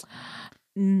this?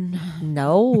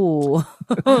 No.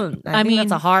 I mean,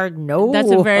 that's a hard no. That's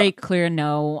a very clear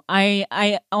no.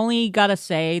 I only gotta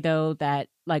say though that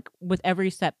with every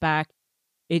setback,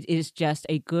 it is just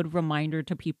a good reminder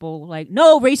to people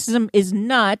no, racism is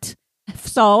not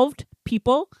solved,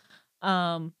 people.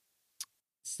 So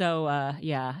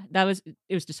yeah, it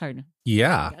was disheartening.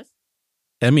 Yeah.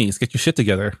 Emmys, get your shit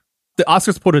together. The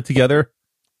Oscars put it together.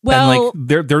 Well, and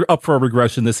they're up for a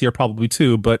regression this year probably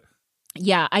too, but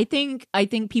yeah, I think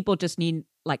people just need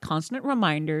constant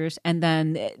reminders, and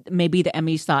then maybe the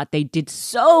Emmys thought they did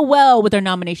so well with their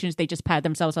nominations, they just pat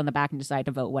themselves on the back and decide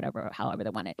to vote however they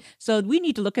want it. So we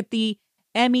need to look at the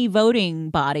Emmy voting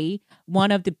body.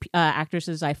 One of the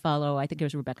actresses I follow, I think it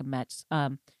was Rebecca Metz,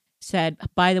 said,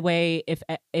 by the way,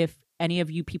 if any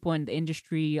of you people in the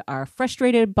industry are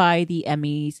frustrated by the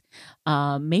Emmys,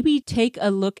 maybe take a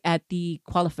look at the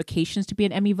qualifications to be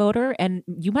an Emmy voter, and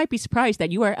you might be surprised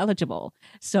that you are eligible.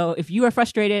 So if you are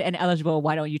frustrated and eligible,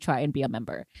 why don't you try and be a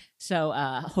member? So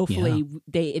hopefully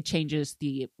it changes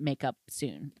the makeup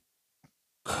soon.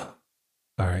 All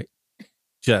right.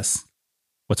 Jess,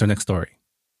 what's our next story?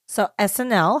 So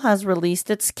SNL has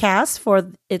released its cast for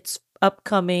its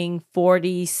upcoming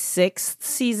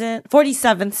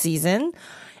 47th season.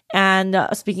 And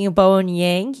speaking of Bowen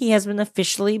Yang, he has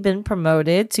officially been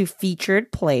promoted to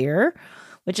featured player,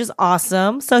 which is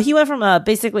awesome. So he went from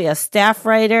basically a staff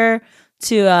writer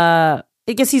to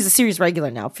I guess he's a series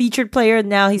regular now. Featured player,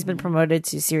 now he's been promoted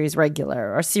to series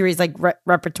regular or series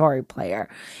repertory player.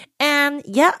 And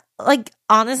yeah,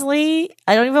 honestly,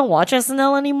 I don't even watch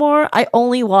SNL anymore. I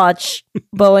only watch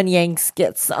Bowen Yang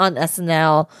skits on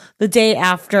SNL the day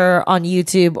after on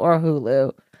YouTube or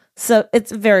Hulu. So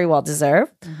it's very well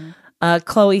deserved. Mm-hmm.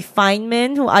 Chloe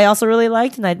Fineman, who I also really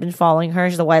liked, and I'd been following her.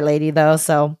 She's a white lady though,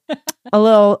 so a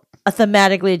little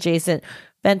thematically adjacent.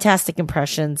 fantastic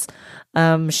impressions.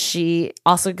 She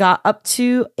also got up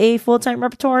to a full-time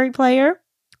repertory player.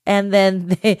 And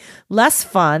then less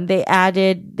fun, they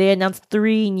announced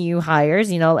 3 new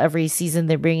hires. Every season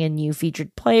they bring in new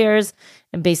featured players.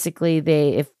 And basically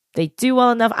if they do well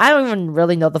enough, I don't even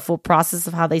really know the full process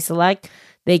of how they select,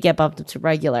 they get bumped up to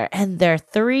regular. And their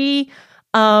 3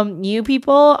 new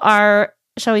people are,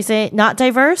 shall we say, not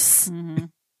diverse.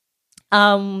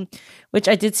 Mm-hmm. Which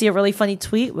I did see a really funny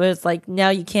tweet where it's like, now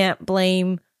you can't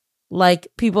blame like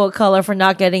people of color for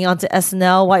not getting onto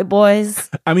SNL, white boys.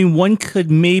 I mean, one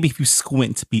could maybe, if you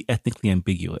squint, be ethnically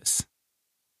ambiguous.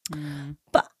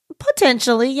 But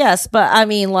potentially, yes. But I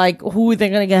mean, like, who are they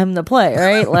going to get him to play,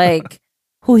 right? Like,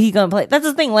 who he going to play? That's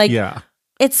the thing. Like, Yeah.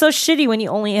 It's so shitty when you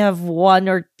only have one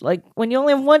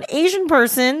Asian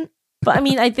person. But I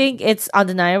mean, I think it's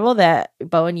undeniable that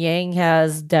Bowen Yang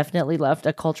has definitely left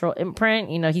a cultural imprint.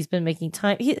 He's been making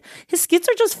time. His skits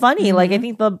are just funny. Mm-hmm. Like, I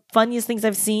think the funniest things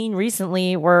I've seen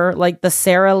recently were like the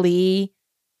Sarah Lee,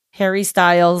 Harry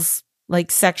Styles,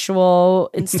 like sexual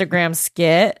Instagram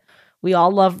skit. We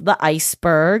all love the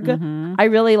iceberg. Mm-hmm. I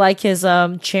really like his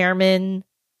chairman.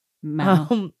 Mao.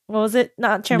 What was it?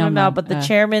 Not Chairman No, Mao, but the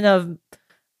chairman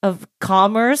of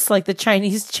commerce, like the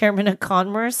Chinese chairman of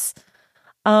commerce.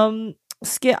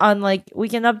 Skit on like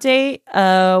Weekend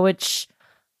Update, which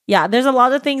there's a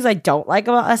lot of things I don't like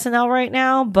about SNL right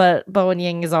now, but Bowen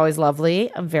Yang is always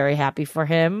lovely. I'm very happy for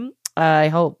him. I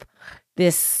hope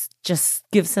this just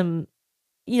gives him,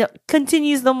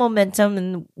 continues the momentum,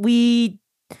 and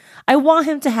I want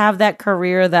him to have that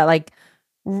career that like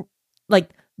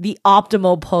the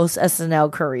optimal post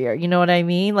SNL career. You know what I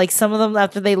mean? Like some of them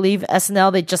after they leave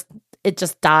SNL, it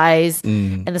just dies,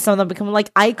 and then some of them become like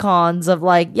icons of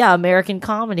like American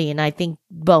comedy, and I think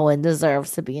Bowen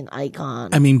deserves to be an icon.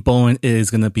 I mean, Bowen is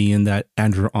going to be in that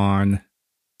Andrew On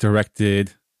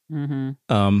directed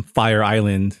Fire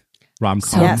Island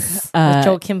rom-com. Yes, with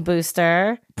Joel Kim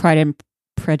Booster. Pride and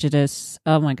Prejudice.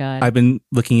 Oh my god! I've been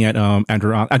looking at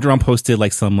Andrew On. Andrew On posted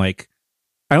like some like,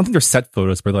 I don't think they're set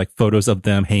photos, but like photos of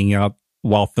them hanging out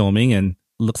while filming, and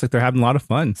looks like they're having a lot of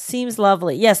fun. Seems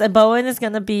lovely. Yes, and Bowen is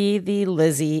going to be the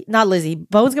not Lizzie.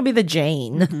 Bowen's going to be the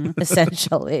Jane,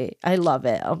 essentially. I love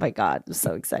it. Oh my God. I'm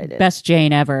so excited. Best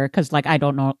Jane ever, because like I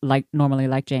don't normally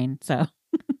like Jane, so.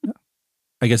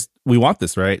 I guess we want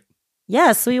this, right?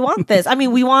 Yes, we want this. I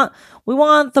mean, we want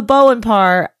the Bowen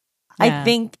part. Yeah. I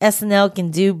think SNL can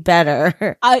do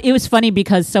better. It was funny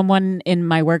because someone in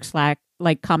my work Slack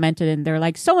like commented, and they're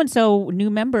like, so and so new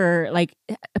member like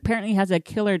apparently has a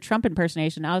killer Trump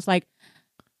impersonation. I was like,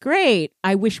 great.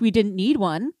 I wish we didn't need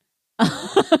one.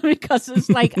 Because it's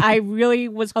like I really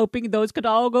was hoping those could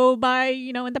all go by,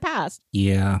 in the past.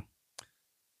 Yeah.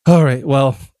 All right.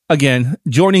 Well, again,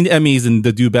 joining the Emmys and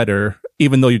the Do Better,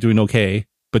 even though you're doing okay,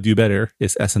 but do better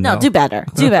is SNL. No, do better.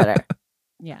 Do better.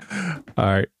 Yeah. All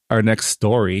right. Our next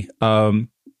story.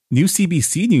 New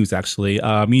CBC news, actually.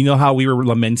 You know how we were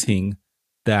lamenting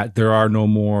that there are no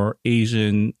more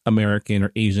Asian American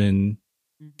or Asian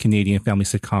Canadian family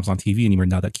sitcoms on TV anymore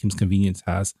now that Kim's Convenience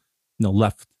has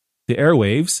left the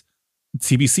airwaves.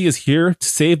 CBC is here to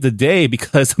save the day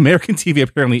because American TV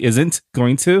apparently isn't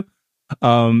going to.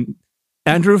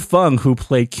 Andrew Fung, who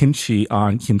played Kimchi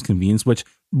on Kim's Convenience, which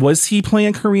was he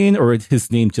playing Korean or his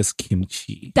name just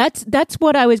Kimchi? That's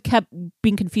what I was kept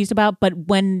being confused about. But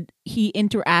when he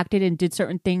interacted and did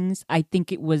certain things, I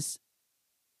think it was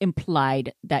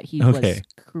implied that he was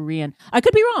Korean. I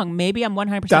could be wrong. Maybe I'm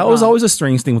 100% That wrong. was always a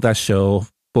strange thing with that show.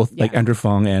 Both like Andrew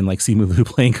Fung and like Simu Liu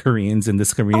playing Koreans in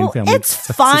this Korean family. It's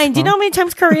fine. Do you know how many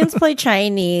times Koreans play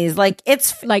Chinese? Like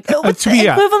it's like what's the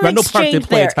equivalent Randall Park did exchange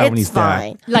play there? a Taiwanese It's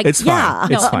fine. dad. Like it's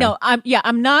fine. It's fine. No,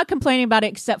 I'm not complaining about it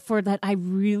except for that I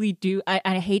really do.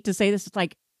 I hate to say this. It's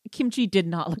like Kimchi did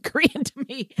not look Korean to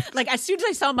me. Like as soon as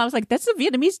I saw him, I was like, "That's a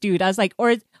Vietnamese dude." I was like,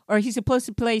 "Or he's supposed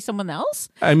to play someone else?"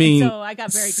 I mean, so I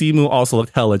got very Simu also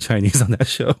looked hella Chinese on that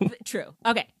show. True.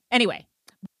 Okay. Anyway.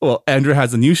 Well, Andrew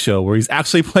has a new show where he's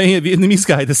actually playing a Vietnamese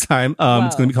guy this time.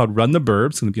 It's going to be called Run the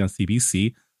Burbs. It's going to be on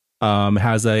CBC.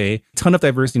 Has a ton of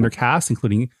diversity in their cast,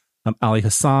 including Ali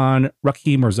Hassan,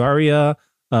 Rakim Morzaria,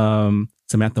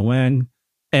 Samantha Wen.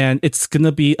 And it's going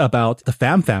to be about the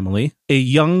Pham family, a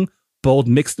young, bold,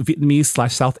 mixed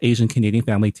Vietnamese/South Asian Canadian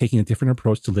family taking a different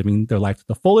approach to living their life to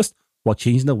the fullest while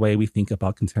changing the way we think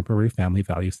about contemporary family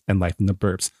values and life in the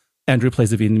burbs. Andrew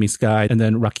plays a Vietnamese guy, and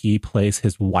then Raki plays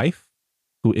his wife,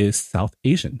 who is South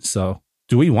Asian. So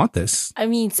do we want this? I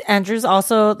mean, Andrew's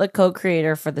also the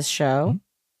co-creator for the show.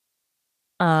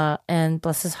 And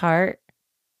bless his heart,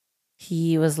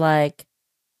 he was like,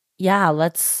 yeah,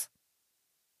 let's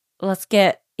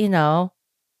get,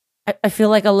 I feel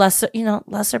like a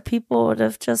lesser people would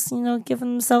have just,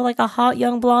 given themselves like a hot,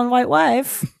 young, blonde, white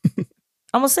wife.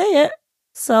 I'm going to say it.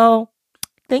 So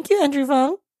thank you, Andrew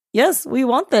Fung. Yes, we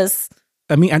want this.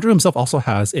 I mean, Andrew himself also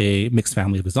has a mixed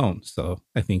family of his own. So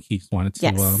I think he wanted to,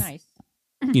 Yes. Nice.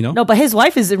 No, but his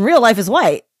wife is in real life is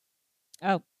white.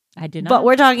 Oh, I did not. But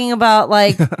we're talking about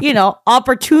like,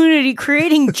 opportunity,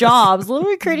 creating jobs,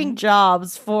 literally creating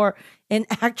jobs for an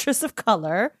actress of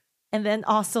color. And then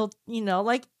also,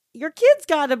 like your kids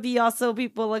got to be also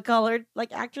people of color,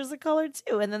 like actors of color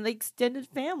too. And then the extended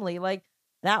family, like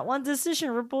that one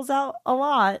decision ripples out a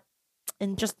lot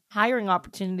in just hiring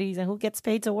opportunities and who gets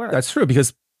paid to work. That's true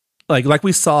because like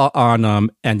we saw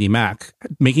on Andy Mack,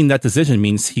 making that decision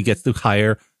means he gets to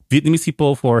hire Vietnamese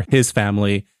people for his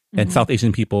family and South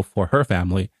Asian people for her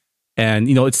family. And,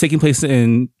 it's taking place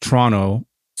in Toronto,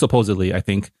 supposedly, I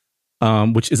think,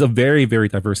 which is a very, very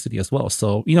diversity as well.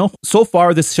 So, so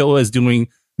far this show is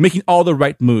making all the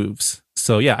right moves.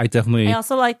 So, yeah, I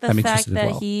also like the am fact interested as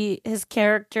that well. his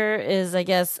character is, I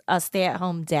guess, a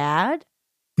stay-at-home dad.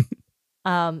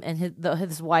 And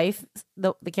his wife,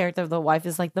 the character of the wife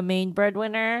is like the main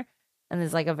breadwinner and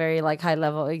is like a very like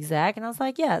high-level exec. And I was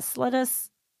like, yes, let us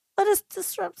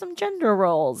disrupt some gender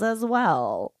roles as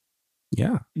well.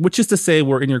 Yeah. Which is to say,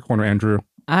 we're in your corner, Andrew.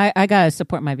 I gotta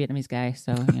support my Vietnamese guy,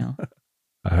 so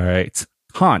All right.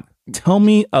 Han, tell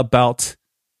me about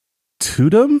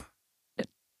Tudum?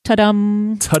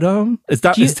 Ta-dum. Tudum?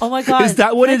 Oh my god! Is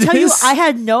that what Can it I tell is? You, I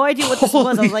had no idea what this was. I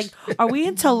was Holy like, "Are we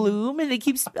in Tulum?" And they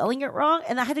keep spelling it wrong,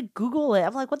 and I had to Google it.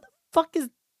 I'm like, "What the fuck is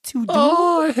Tudum?"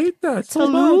 Oh, I hate that so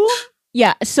Tulum? much.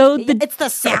 Yeah, so It's the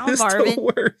sound, It's Marvin. the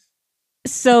worst.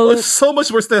 so It's so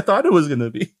much worse than I thought it was going to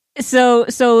be. So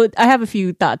I have a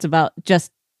few thoughts about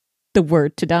just the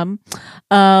word to dumb.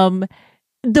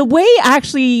 The way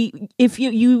actually, if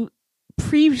you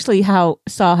previously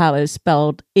saw how it was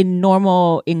spelled in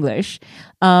normal English,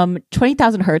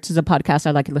 20,000 Hertz is a podcast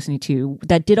I like listening to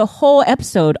that did a whole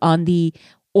episode on the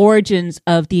origins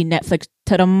of the Netflix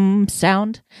ta-dum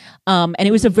sound. And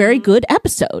it was a very good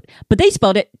episode, but they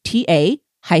spelled it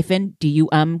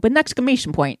TA-DUM with an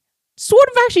exclamation point. Sort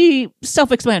of actually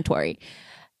self-explanatory.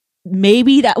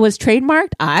 Maybe that was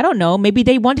trademarked. I don't know. Maybe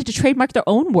they wanted to trademark their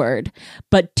own word,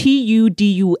 but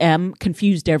TUDUM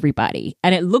confused everybody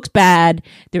and it looks bad.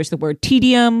 There's the word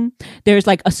tedium. There's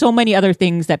like so many other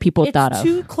things that people thought of. It's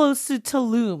too close to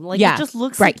Tulum. Like Yeah, it just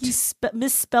looks right. like you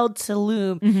misspelled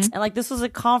Tulum. And like this was a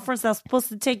conference that was supposed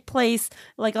to take place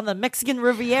like on the Mexican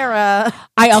Riviera.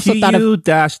 I also thought of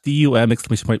TU-DUM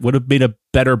exclamation point would have been a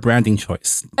better branding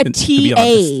choice. a to be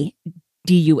honest.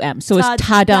 TADUM. So it's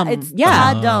tadum. It's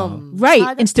Yeah. tadum.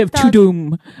 Right. Instead of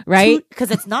tudum. Right.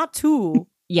 Because it's not two.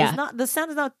 Yeah. It's not, the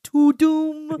sound is not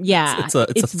tudum. Yeah. It's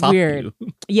a soft weird. U.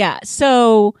 Yeah.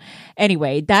 So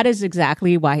anyway, that is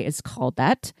exactly why it's called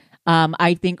that.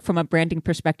 I think from a branding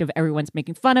perspective, everyone's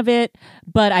making fun of it,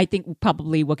 but I think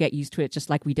probably we'll get used to it just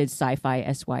like we did sci-fi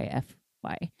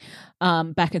SYFY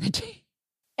back in the day.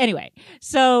 Anyway,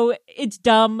 so it's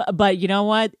dumb, but you know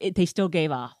what? They still gave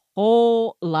a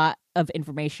whole lot of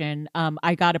information.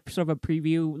 I got a sort of a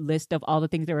preview list of all the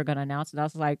things they were going to announce, and I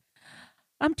was like,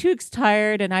 I'm too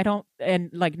tired, and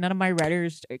like none of my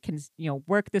writers can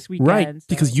work this weekend. Right, so.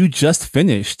 because you just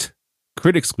finished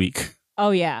Critics Week.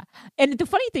 Oh yeah, and the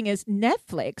funny thing is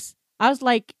Netflix. I was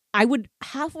like, I would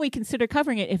halfway consider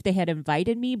covering it if they had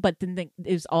invited me, but then it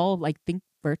was all like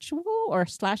virtual or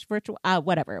 / virtual,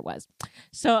 whatever it was.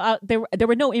 So there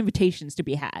were no invitations to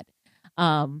be had.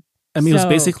 I mean, it was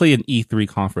basically an E3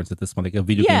 conference at this point, like a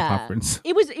video game conference.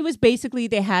 It was basically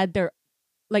they had their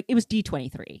it was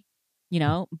D23,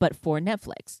 but for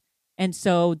Netflix. And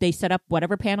so they set up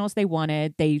whatever panels they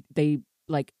wanted. They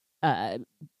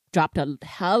dropped a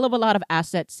hell of a lot of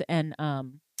assets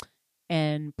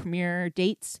and premiere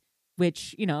dates,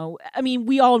 which, I mean,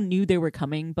 we all knew they were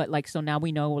coming, but so now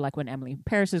we know when Emily in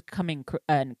Paris is coming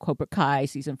and Cobra Kai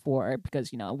season 4,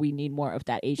 because, we need more of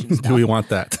that Asian stuff. Do we want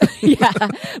that? Yeah,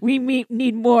 we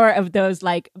need more of those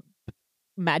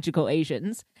magical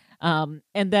Asians. And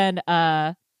then,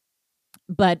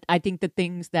 but I think the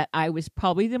things that I was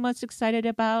probably the most excited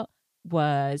about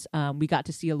was we got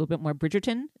to see a little bit more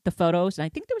Bridgerton, the photos, and I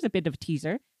think there was a bit of a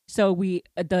teaser. So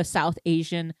the South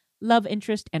Asian love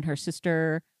interest and her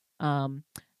sister,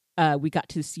 we got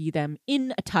to see them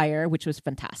in attire, which was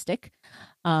fantastic,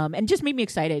 and just made me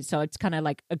excited. So it's kind of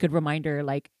like a good reminder,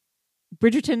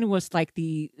 Bridgerton was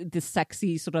the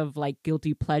sexy sort of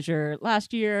guilty pleasure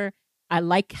last year. I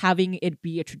like having it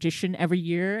be a tradition every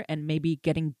year and maybe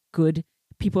getting good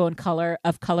people of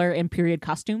color in period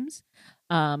costumes.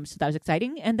 So that was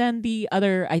exciting. And then the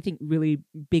other, I think, really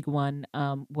big one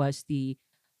was the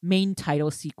main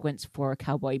title sequence for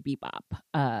Cowboy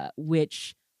Bebop,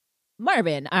 which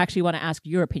Marvin, I actually want to ask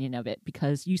your opinion of it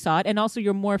because you saw it, and also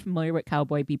you're more familiar with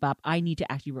Cowboy Bebop. I need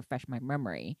to actually refresh my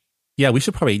memory. Yeah, we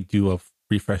should probably do a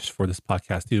refresh for this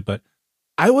podcast too. But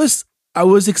I was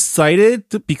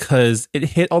excited because it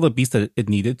hit all the beats that it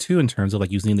needed to in terms of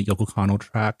like using the Yoko Kanno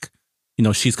track. You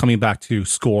know, she's coming back to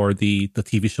score the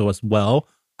TV show as well.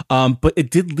 But it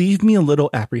did leave me a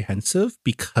little apprehensive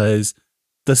because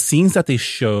the scenes that they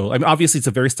show, I mean, obviously it's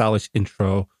a very stylish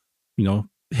intro, you know,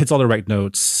 hits all the right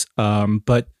notes.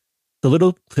 But the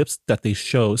little clips that they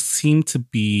show seem to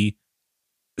be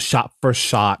shot for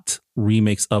shot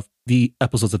remakes of the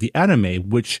episodes of the anime,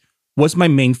 which was my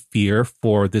main fear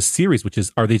for this series, which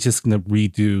is, are they just going to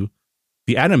redo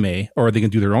the anime or are they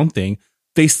going to do their own thing?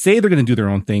 They say they're going to do their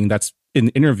own thing. That's in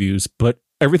interviews, but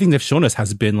everything they've shown us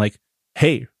has been like,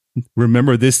 hey,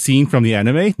 remember this scene from the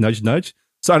anime? Nudge, nudge.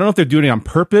 So I don't know if they're doing it on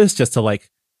purpose just to like,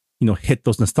 you know, hit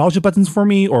those nostalgia buttons for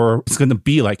me, or it's going to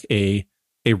be like a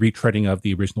retreading of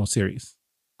the original series.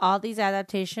 All these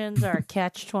adaptations are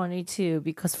catch-22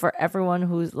 because for everyone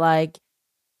who's like,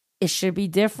 it should be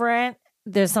different,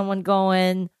 there's someone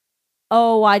going,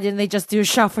 oh, why didn't they just do a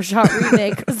shot-for-shot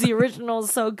remake because the original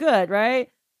is so good, right?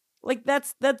 Like,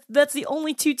 that's the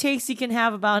only two takes you can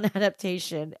have about an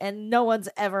adaptation, and no one's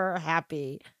ever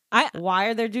happy. Why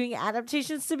are they doing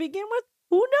adaptations to begin with?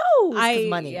 Who knows? 'Cause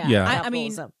money. Yeah. I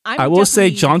mean, I will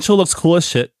say John Cho looks cool as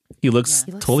shit. He looks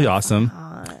totally awesome.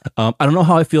 I don't know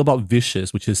how I feel about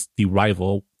Vicious, which is the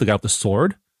rival, the guy with the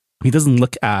sword. He doesn't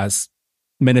look as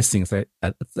menacing as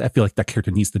I feel like that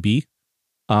character needs to be.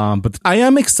 But I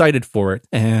am excited for it.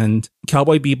 And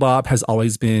Cowboy Bebop has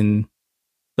always been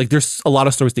like, there's a lot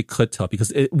of stories they could tell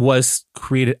because it was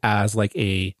created as like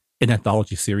an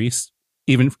anthology series,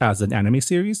 even as an anime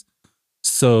series.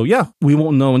 So yeah, we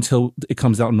won't know until it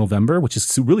comes out in November, which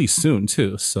is really soon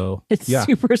too. So it's yeah.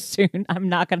 super soon. I'm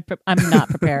not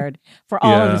prepared for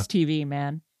all of this TV,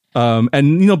 man.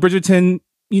 And you know, Bridgerton,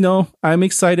 you know, I'm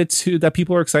excited that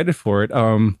people are excited for it.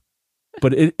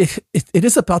 But it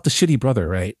is about the shitty brother,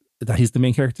 right? That he's the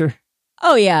main character.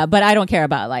 Oh yeah, but I don't care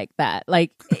about like that.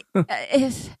 Like,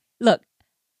 look,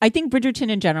 I think Bridgerton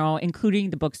in general, including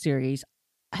the book series,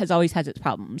 has always had its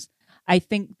problems. I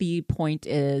think the point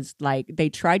is like they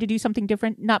tried to do something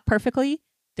different, not perfectly.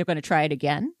 They're going to try it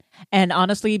again. And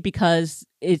honestly, because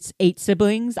it's 8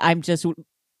 siblings, I'm just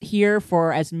here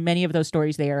for as many of those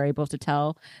stories they are able to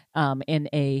tell in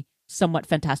a somewhat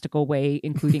fantastical way,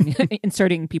 including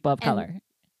inserting people of color.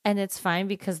 And it's fine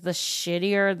because the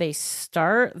shittier they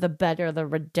start, the better the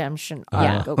redemption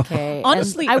arc. Okay,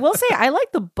 honestly, and I will say I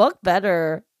like the book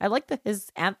better. I like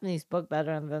Anthony's book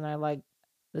better than I like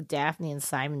the Daphne and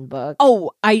Simon book.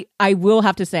 Oh, I will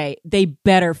have to say they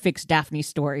better fix Daphne's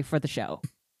story for the show.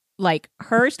 Like,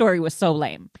 her story was so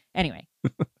lame. Anyway,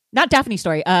 not Daphne's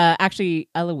story. Actually,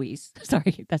 Eloise.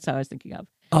 Sorry, that's how I was thinking of.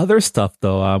 Other stuff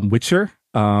though, Witcher.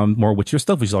 More Witcher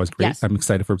stuff, which is always great. Yes. I'm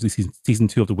excited for season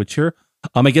 2 of The Witcher.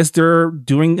 I guess they're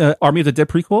doing Army of the Dead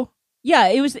prequel. Yeah,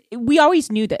 it was. We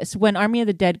always knew this when Army of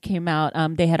the Dead came out.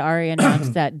 They had already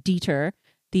announced that Dieter,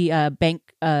 the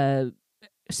bank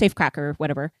safecracker,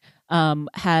 whatever,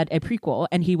 had a prequel,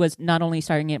 and he was not only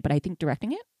starring it, but I think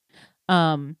directing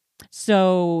it.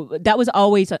 So that was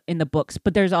always in the books.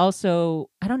 But there's also,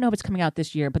 I don't know if it's coming out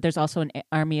this year, but there's also an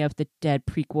Army of the Dead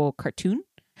prequel cartoon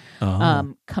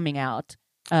coming out.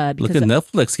 Look at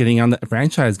Netflix getting on the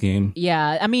franchise game.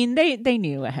 Yeah, I mean they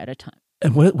knew ahead of time.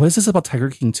 And what is this about Tiger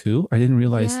King 2? I didn't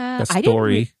realize that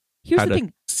story Here's had the a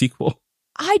thing. sequel.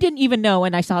 I didn't even know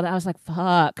when I saw that. I was like,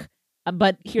 fuck.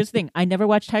 But here's the thing. I never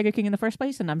watched Tiger King in the first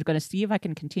place, and I'm going to see if I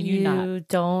can continue not. You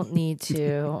don't need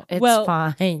to. It's Well,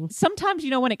 fine. Sometimes,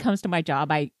 when it comes to my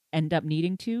job, I end up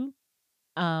needing to.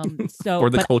 For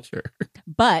the culture.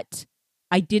 But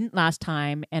I didn't last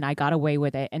time, and I got away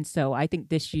with it. And so I think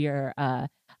this year,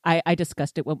 I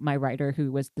discussed it with my writer,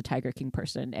 who was the Tiger King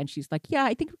person, and she's like, "Yeah,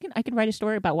 I think I can write a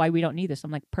story about why we don't need this." I'm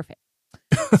like, "Perfect."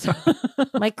 So.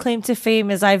 My claim to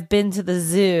fame is I've been to the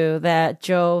zoo that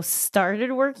Joe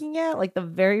started working at, like the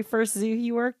very first zoo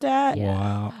he worked at. Yeah.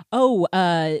 Wow.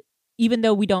 Oh, even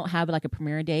though we don't have like a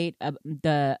premiere date,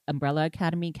 the Umbrella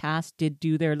Academy cast did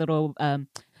do their little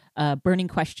burning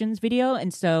questions video,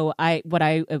 and so what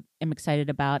I am excited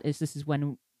about is this is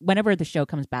whenever the show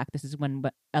comes back, this is when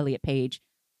Elliot Page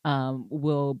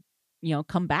will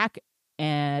come back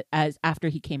as after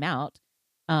he came out.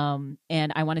 And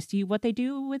I want to see what they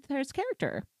do with his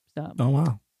character. So, oh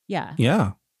wow,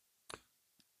 yeah.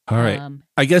 All right.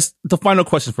 I guess the final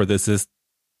question for this is,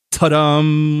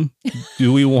 ta-dum!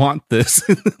 Do we want this?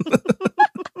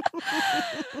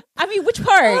 I mean, which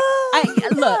part?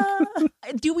 Look.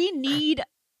 Do we need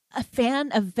a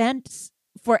fan event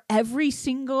for every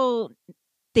single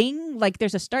thing. Like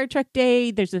there's a Star Trek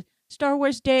day, there's a Star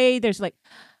Wars day, there's like,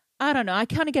 I don't know. I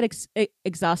kind of get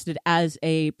exhausted as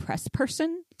a press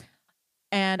person.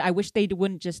 And I wish they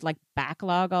wouldn't just like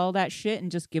backlog all that shit and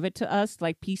just give it to us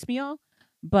like piecemeal.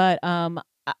 But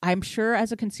I'm sure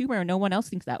as a consumer, no one else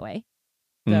thinks that way.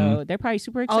 So they're probably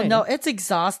super excited. Oh no, it's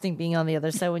exhausting being on the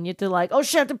other side when you have to like, oh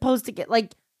shit, I have to post again.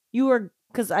 Like you were,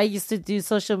 because I used to do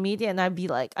social media and I'd be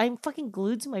like, I'm fucking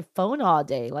glued to my phone all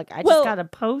day. Like I just gotta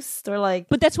post or like.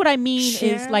 But that's what I mean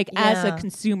share? is like as a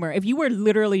consumer, if you were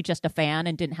literally just a fan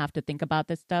and didn't have to think about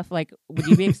this stuff, like would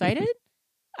you be excited?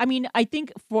 I mean, I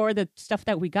think for the stuff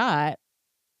that we got,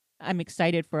 I'm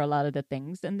excited for a lot of the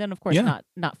things, and then of course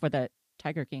not for the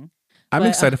Tiger King. I'm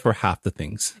excited for half the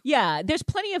things. Yeah, there's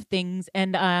plenty of things,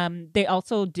 and they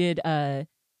also did they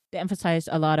emphasized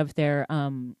a lot of their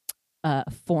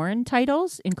foreign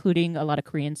titles, including a lot of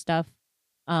Korean stuff.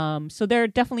 So they're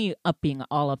definitely upping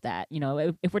all of that. You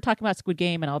know, if we're talking about Squid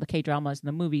Game and all the K-dramas and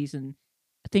the movies and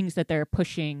things that they're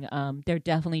pushing, they're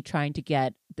definitely trying to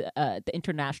get the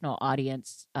international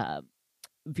audience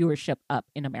viewership up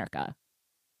in America.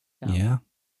 So. Yeah.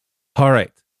 All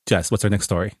right, Jess, what's our next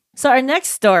story? So our next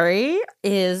story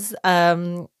is it's,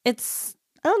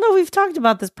 I don't know if we've talked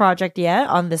about this project yet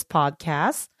on this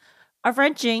podcast. Our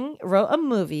friend Jing wrote a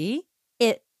movie.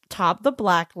 It topped the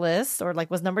blacklist, or like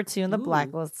was number 2 in the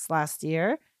blacklist last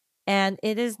year. And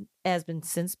it has been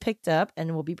since picked up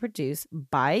and will be produced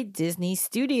by Disney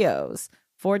Studios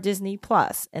for Disney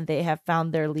Plus. And they have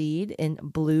found their lead in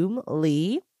Bloom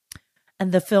Lee.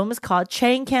 And the film is called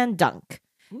Chang Can Dunk.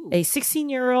 Ooh. A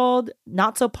 16-year-old,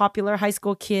 not so popular high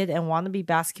school kid and wannabe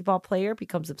basketball player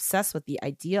becomes obsessed with the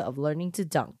idea of learning to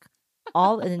dunk,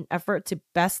 all in an effort to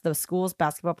best the school's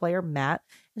basketball player, Matt,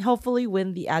 and hopefully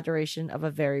win the adoration of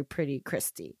a very pretty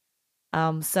Christy.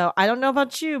 So I don't know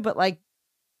about you, but like,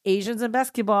 Asians in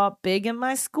basketball, big in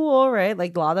my school, right?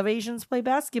 Like a lot of Asians play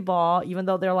basketball, even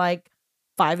though they're like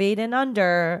 5'8" and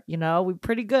under, you know, we're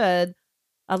pretty good.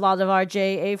 A lot of our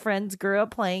JA friends grew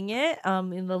up playing it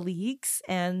in the leagues.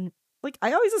 And like,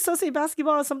 I always associate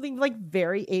basketball as something like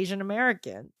very Asian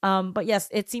American. But yes,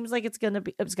 it seems like it's gonna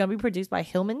be produced by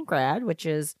Hillman Grad, which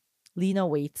is Lena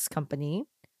Waithe's company.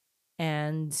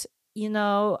 And, you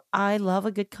know, I love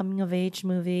a good coming of age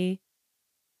movie.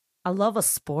 I love a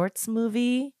sports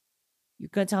movie. You're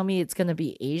gonna tell me it's gonna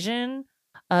be Asian?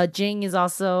 Jing is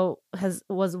also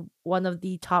was one of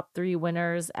the top 3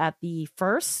 winners at the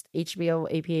first HBO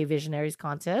APA Visionaries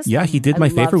contest. Yeah, he did my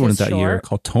favorite one of that year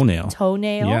called Toenail.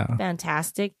 Yeah,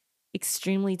 fantastic,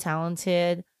 extremely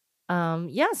talented.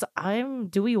 So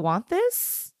do we want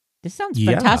this? This sounds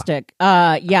fantastic.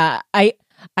 Yeah, I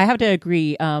have to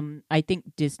agree. I think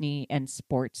Disney and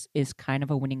sports is kind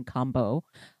of a winning combo.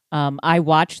 I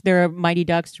watched their Mighty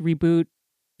Ducks reboot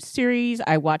series.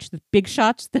 I watched the Big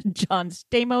Shots, the John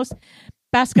Stamos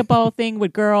basketball thing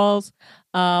with girls.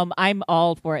 I'm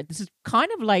all for it. This is kind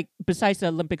of like, besides the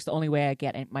Olympics, the only way I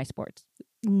get in my sports.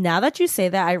 Now that you say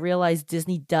that, I realize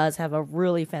Disney does have a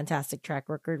really fantastic track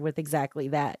record with exactly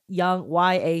that. Young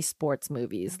YA sports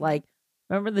movies. Like,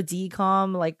 remember the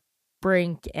DCOM, like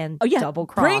Brink and Double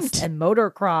Cross Brinked. And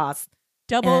Motocross.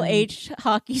 Double H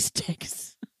hockey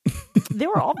sticks. They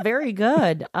were all very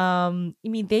good. I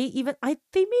mean,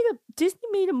 Disney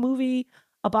made a movie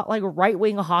about like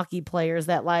right-wing hockey players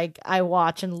that like I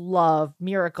watch and love.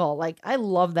 Miracle. Like, I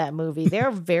love that movie.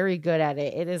 They're very good at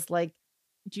it. It is like,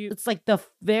 it's like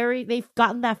they've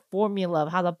gotten that formula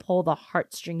of how to pull the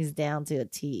heartstrings down to a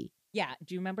T. Yeah.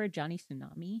 Do you remember Johnny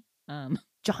Tsunami?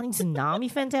 Johnny Tsunami,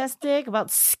 fantastic,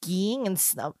 about skiing and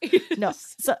stuff. No,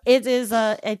 so it is.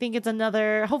 I think it's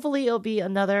another. Hopefully, it'll be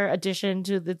another addition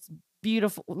to this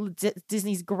beautiful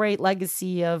Disney's great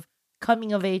legacy of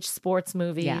coming of age sports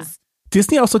movies. Yeah.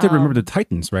 Disney also did Remember the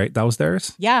Titans, right? That was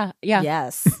theirs. Yeah.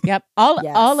 Yes. Yep.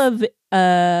 All of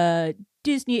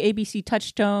Disney, ABC,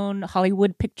 Touchstone,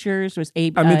 Hollywood Pictures was I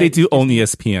mean, they do own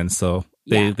ESPN, so.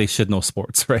 They should know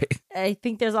sports, right? I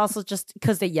think there's also just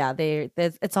because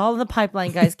it's all in the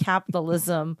pipeline, guys.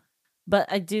 Capitalism, but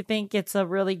I do think it's a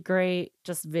really great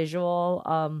just visual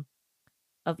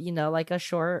of, you know, like a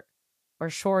short or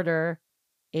shorter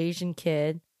Asian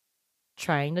kid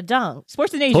trying to dunk.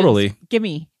 Sports and Asians. Totally. Give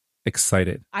me.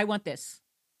 Excited. I want this.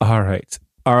 All right.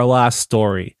 Our last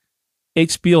story.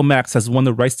 HBO Max has won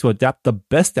the rights to adapt The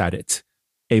Best at It,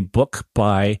 a book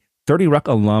by 30 Rock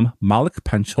alum Malik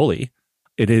Pancholi.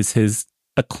 It is his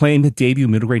acclaimed debut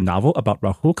middle grade novel about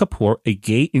Rahul Kapoor, a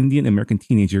gay Indian American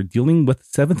teenager dealing with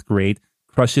 7th grade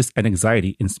crushes and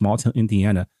anxiety in small town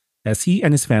Indiana as he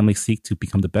and his family seek to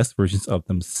become the best versions of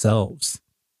themselves.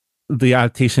 The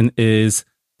adaptation is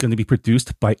going to be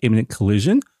produced by Imminent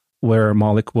Collision, where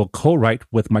Malik will co-write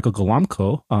with Michael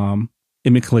Galamko.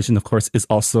 Imminent Collision, of course, is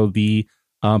also the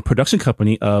production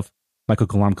company of Michael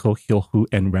Galamko, Hyo Woo,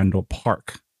 and Randall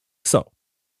Park. So,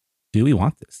 do we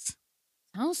want this?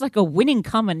 Sounds like a winning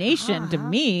combination to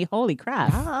me. Holy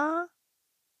crap.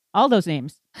 All those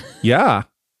names. Yeah.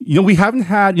 We've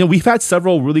had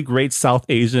several really great South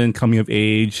Asian coming of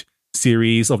age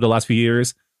series over the last few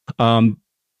years.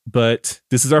 But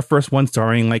this is our first one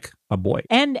starring like a boy.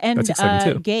 And That's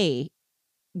exciting, too. gay,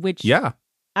 which Yeah.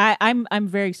 I'm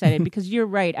very excited because you're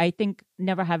right. I think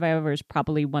Never Have I Ever is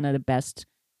probably one of the best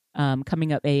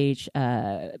coming of age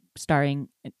starring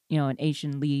an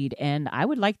Asian lead, and I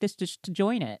would like this to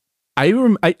join it. I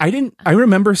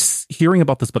remember hearing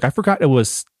about this book. I forgot it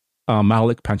was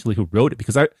Malik Panchali who wrote it,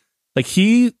 because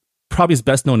he probably is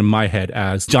best known in my head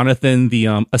as Jonathan,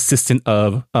 the assistant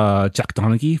of Jack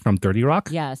Donaghy from 30 Rock.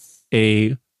 Yes,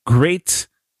 a great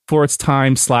for its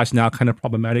time / now kind of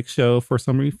problematic show for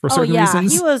certain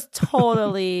reasons. He was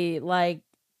totally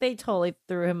they totally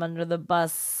threw him under the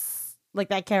bus, like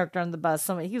that character on the bus.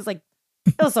 He was like,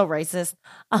 it was so racist,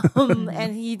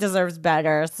 and he deserves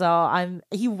better. So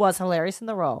he was hilarious in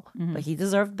the role, but he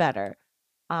deserved better.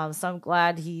 So I'm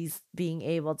glad he's being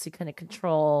able to kind of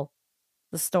control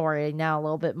the story now a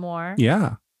little bit more.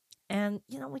 Yeah, and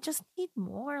we just need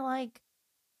more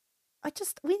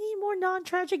we need more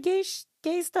non-tragic gay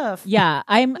stuff. Yeah,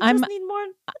 I'm need more.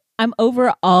 I'm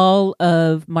over all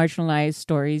of marginalized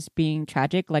stories being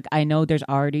tragic. Like, I know there's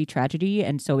already tragedy,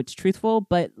 and so it's truthful,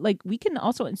 but we can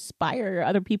also inspire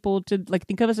other people to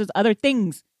think of us as other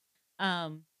things.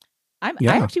 I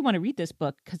actually want to read this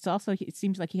book because also it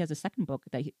seems like he has a second book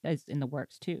that is in the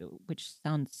works too, which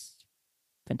sounds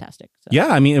fantastic. So. Yeah,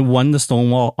 I mean, it won the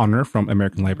Stonewall Honor from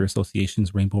American Library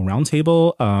Association's Rainbow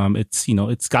Roundtable.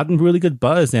 It's gotten really good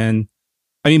buzz, and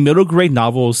I mean, middle grade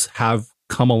novels have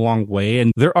come a long way,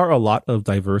 and there are a lot of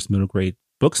diverse middle grade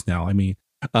books now. I mean,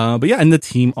 but yeah, and the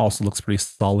team also looks pretty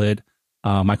solid.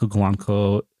 Michael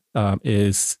Galamko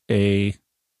is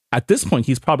at this point,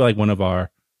 he's probably one of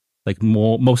our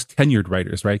most tenured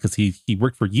writers, right? Because he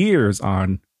worked for years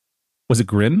on, was it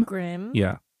Grimm? Grimm.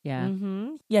 Yeah. Yeah.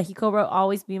 Mm-hmm. Yeah, he co-wrote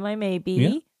Always Be My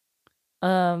Maybe.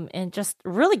 Yeah. And just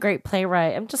really great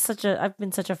playwright. I've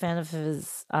been such a fan of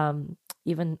his,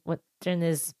 even during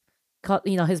his,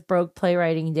 his broke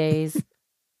playwriting days.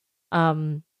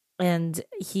 And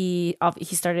he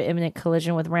started Imminent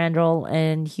Collision with Randall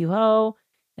and Hyo Woo,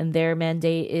 and their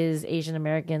mandate is Asian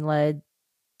American led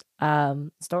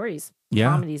stories,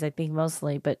 comedies, I think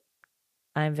mostly, but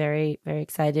I'm very, very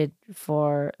excited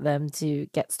for them to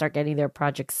start getting their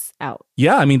projects out.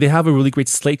 Yeah, I mean, they have a really great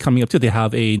slate coming up too. They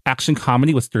have a action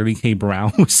comedy with Sterling K.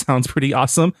 Brown, which sounds pretty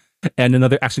awesome, and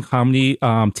another action comedy,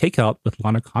 Takeout, with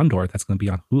Lana Condor, that's going to be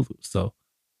on Hulu. So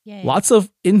lots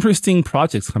of interesting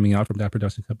projects coming out from that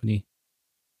production company.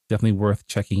 Definitely worth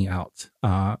checking out.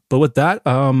 But with that,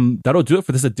 that'll do it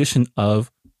for this edition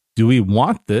of Do We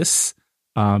Want This?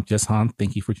 Jae-san,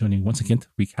 thank you for joining once again to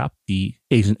recap the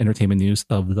Asian entertainment news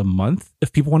of the month.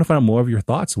 If people want to find out more of your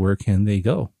thoughts, where can they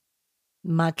go?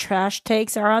 My trash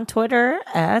takes are on Twitter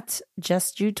at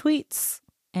JustYouTweets.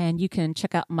 And you can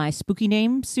check out my spooky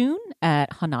name soon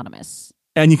at Hanonymous.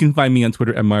 And you can find me on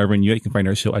Twitter at Marvin Yu. You can find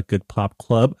our show at Good Pop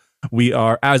Club. We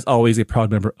are, as always, a proud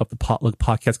member of the Potluck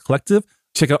Podcast Collective.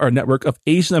 Check out our network of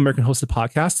Asian American hosted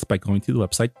podcasts by going to the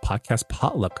website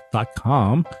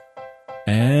podcastpotluck.com.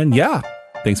 And yeah,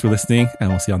 thanks for listening, and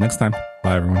we'll see y'all next time.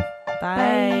 Bye, everyone.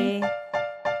 Bye.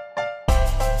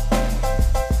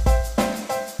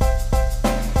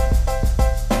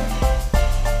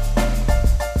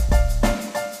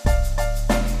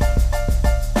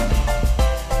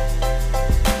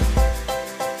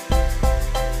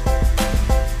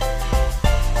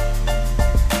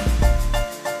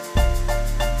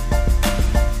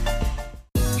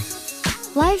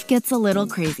 Life gets a little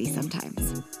crazy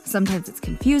sometimes. Sometimes it's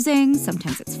confusing,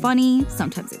 sometimes it's funny,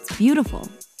 sometimes it's beautiful,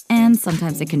 and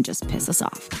sometimes it can just piss us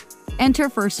off. Enter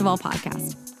First of All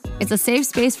Podcast. It's a safe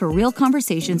space for real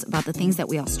conversations about the things that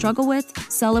we all struggle with,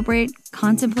 celebrate,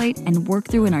 contemplate, and work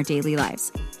through in our daily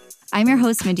lives. I'm your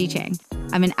host, Mindy Chang.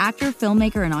 I'm an actor,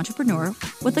 filmmaker, and entrepreneur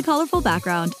with a colorful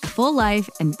background, a full life,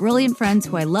 and brilliant friends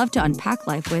who I love to unpack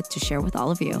life with to share with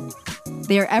all of you.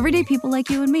 They are everyday people like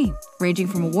you and me, ranging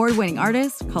from award-winning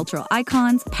artists, cultural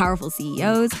icons, powerful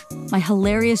CEOs, my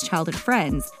hilarious childhood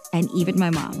friends, and even my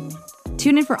mom.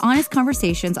 Tune in for honest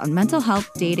conversations on mental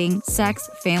health, dating, sex,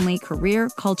 family, career,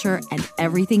 culture, and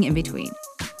everything in between.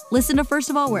 Listen to First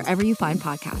of All wherever you find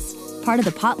podcasts, part of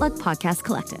the Potluck Podcast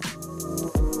Collective.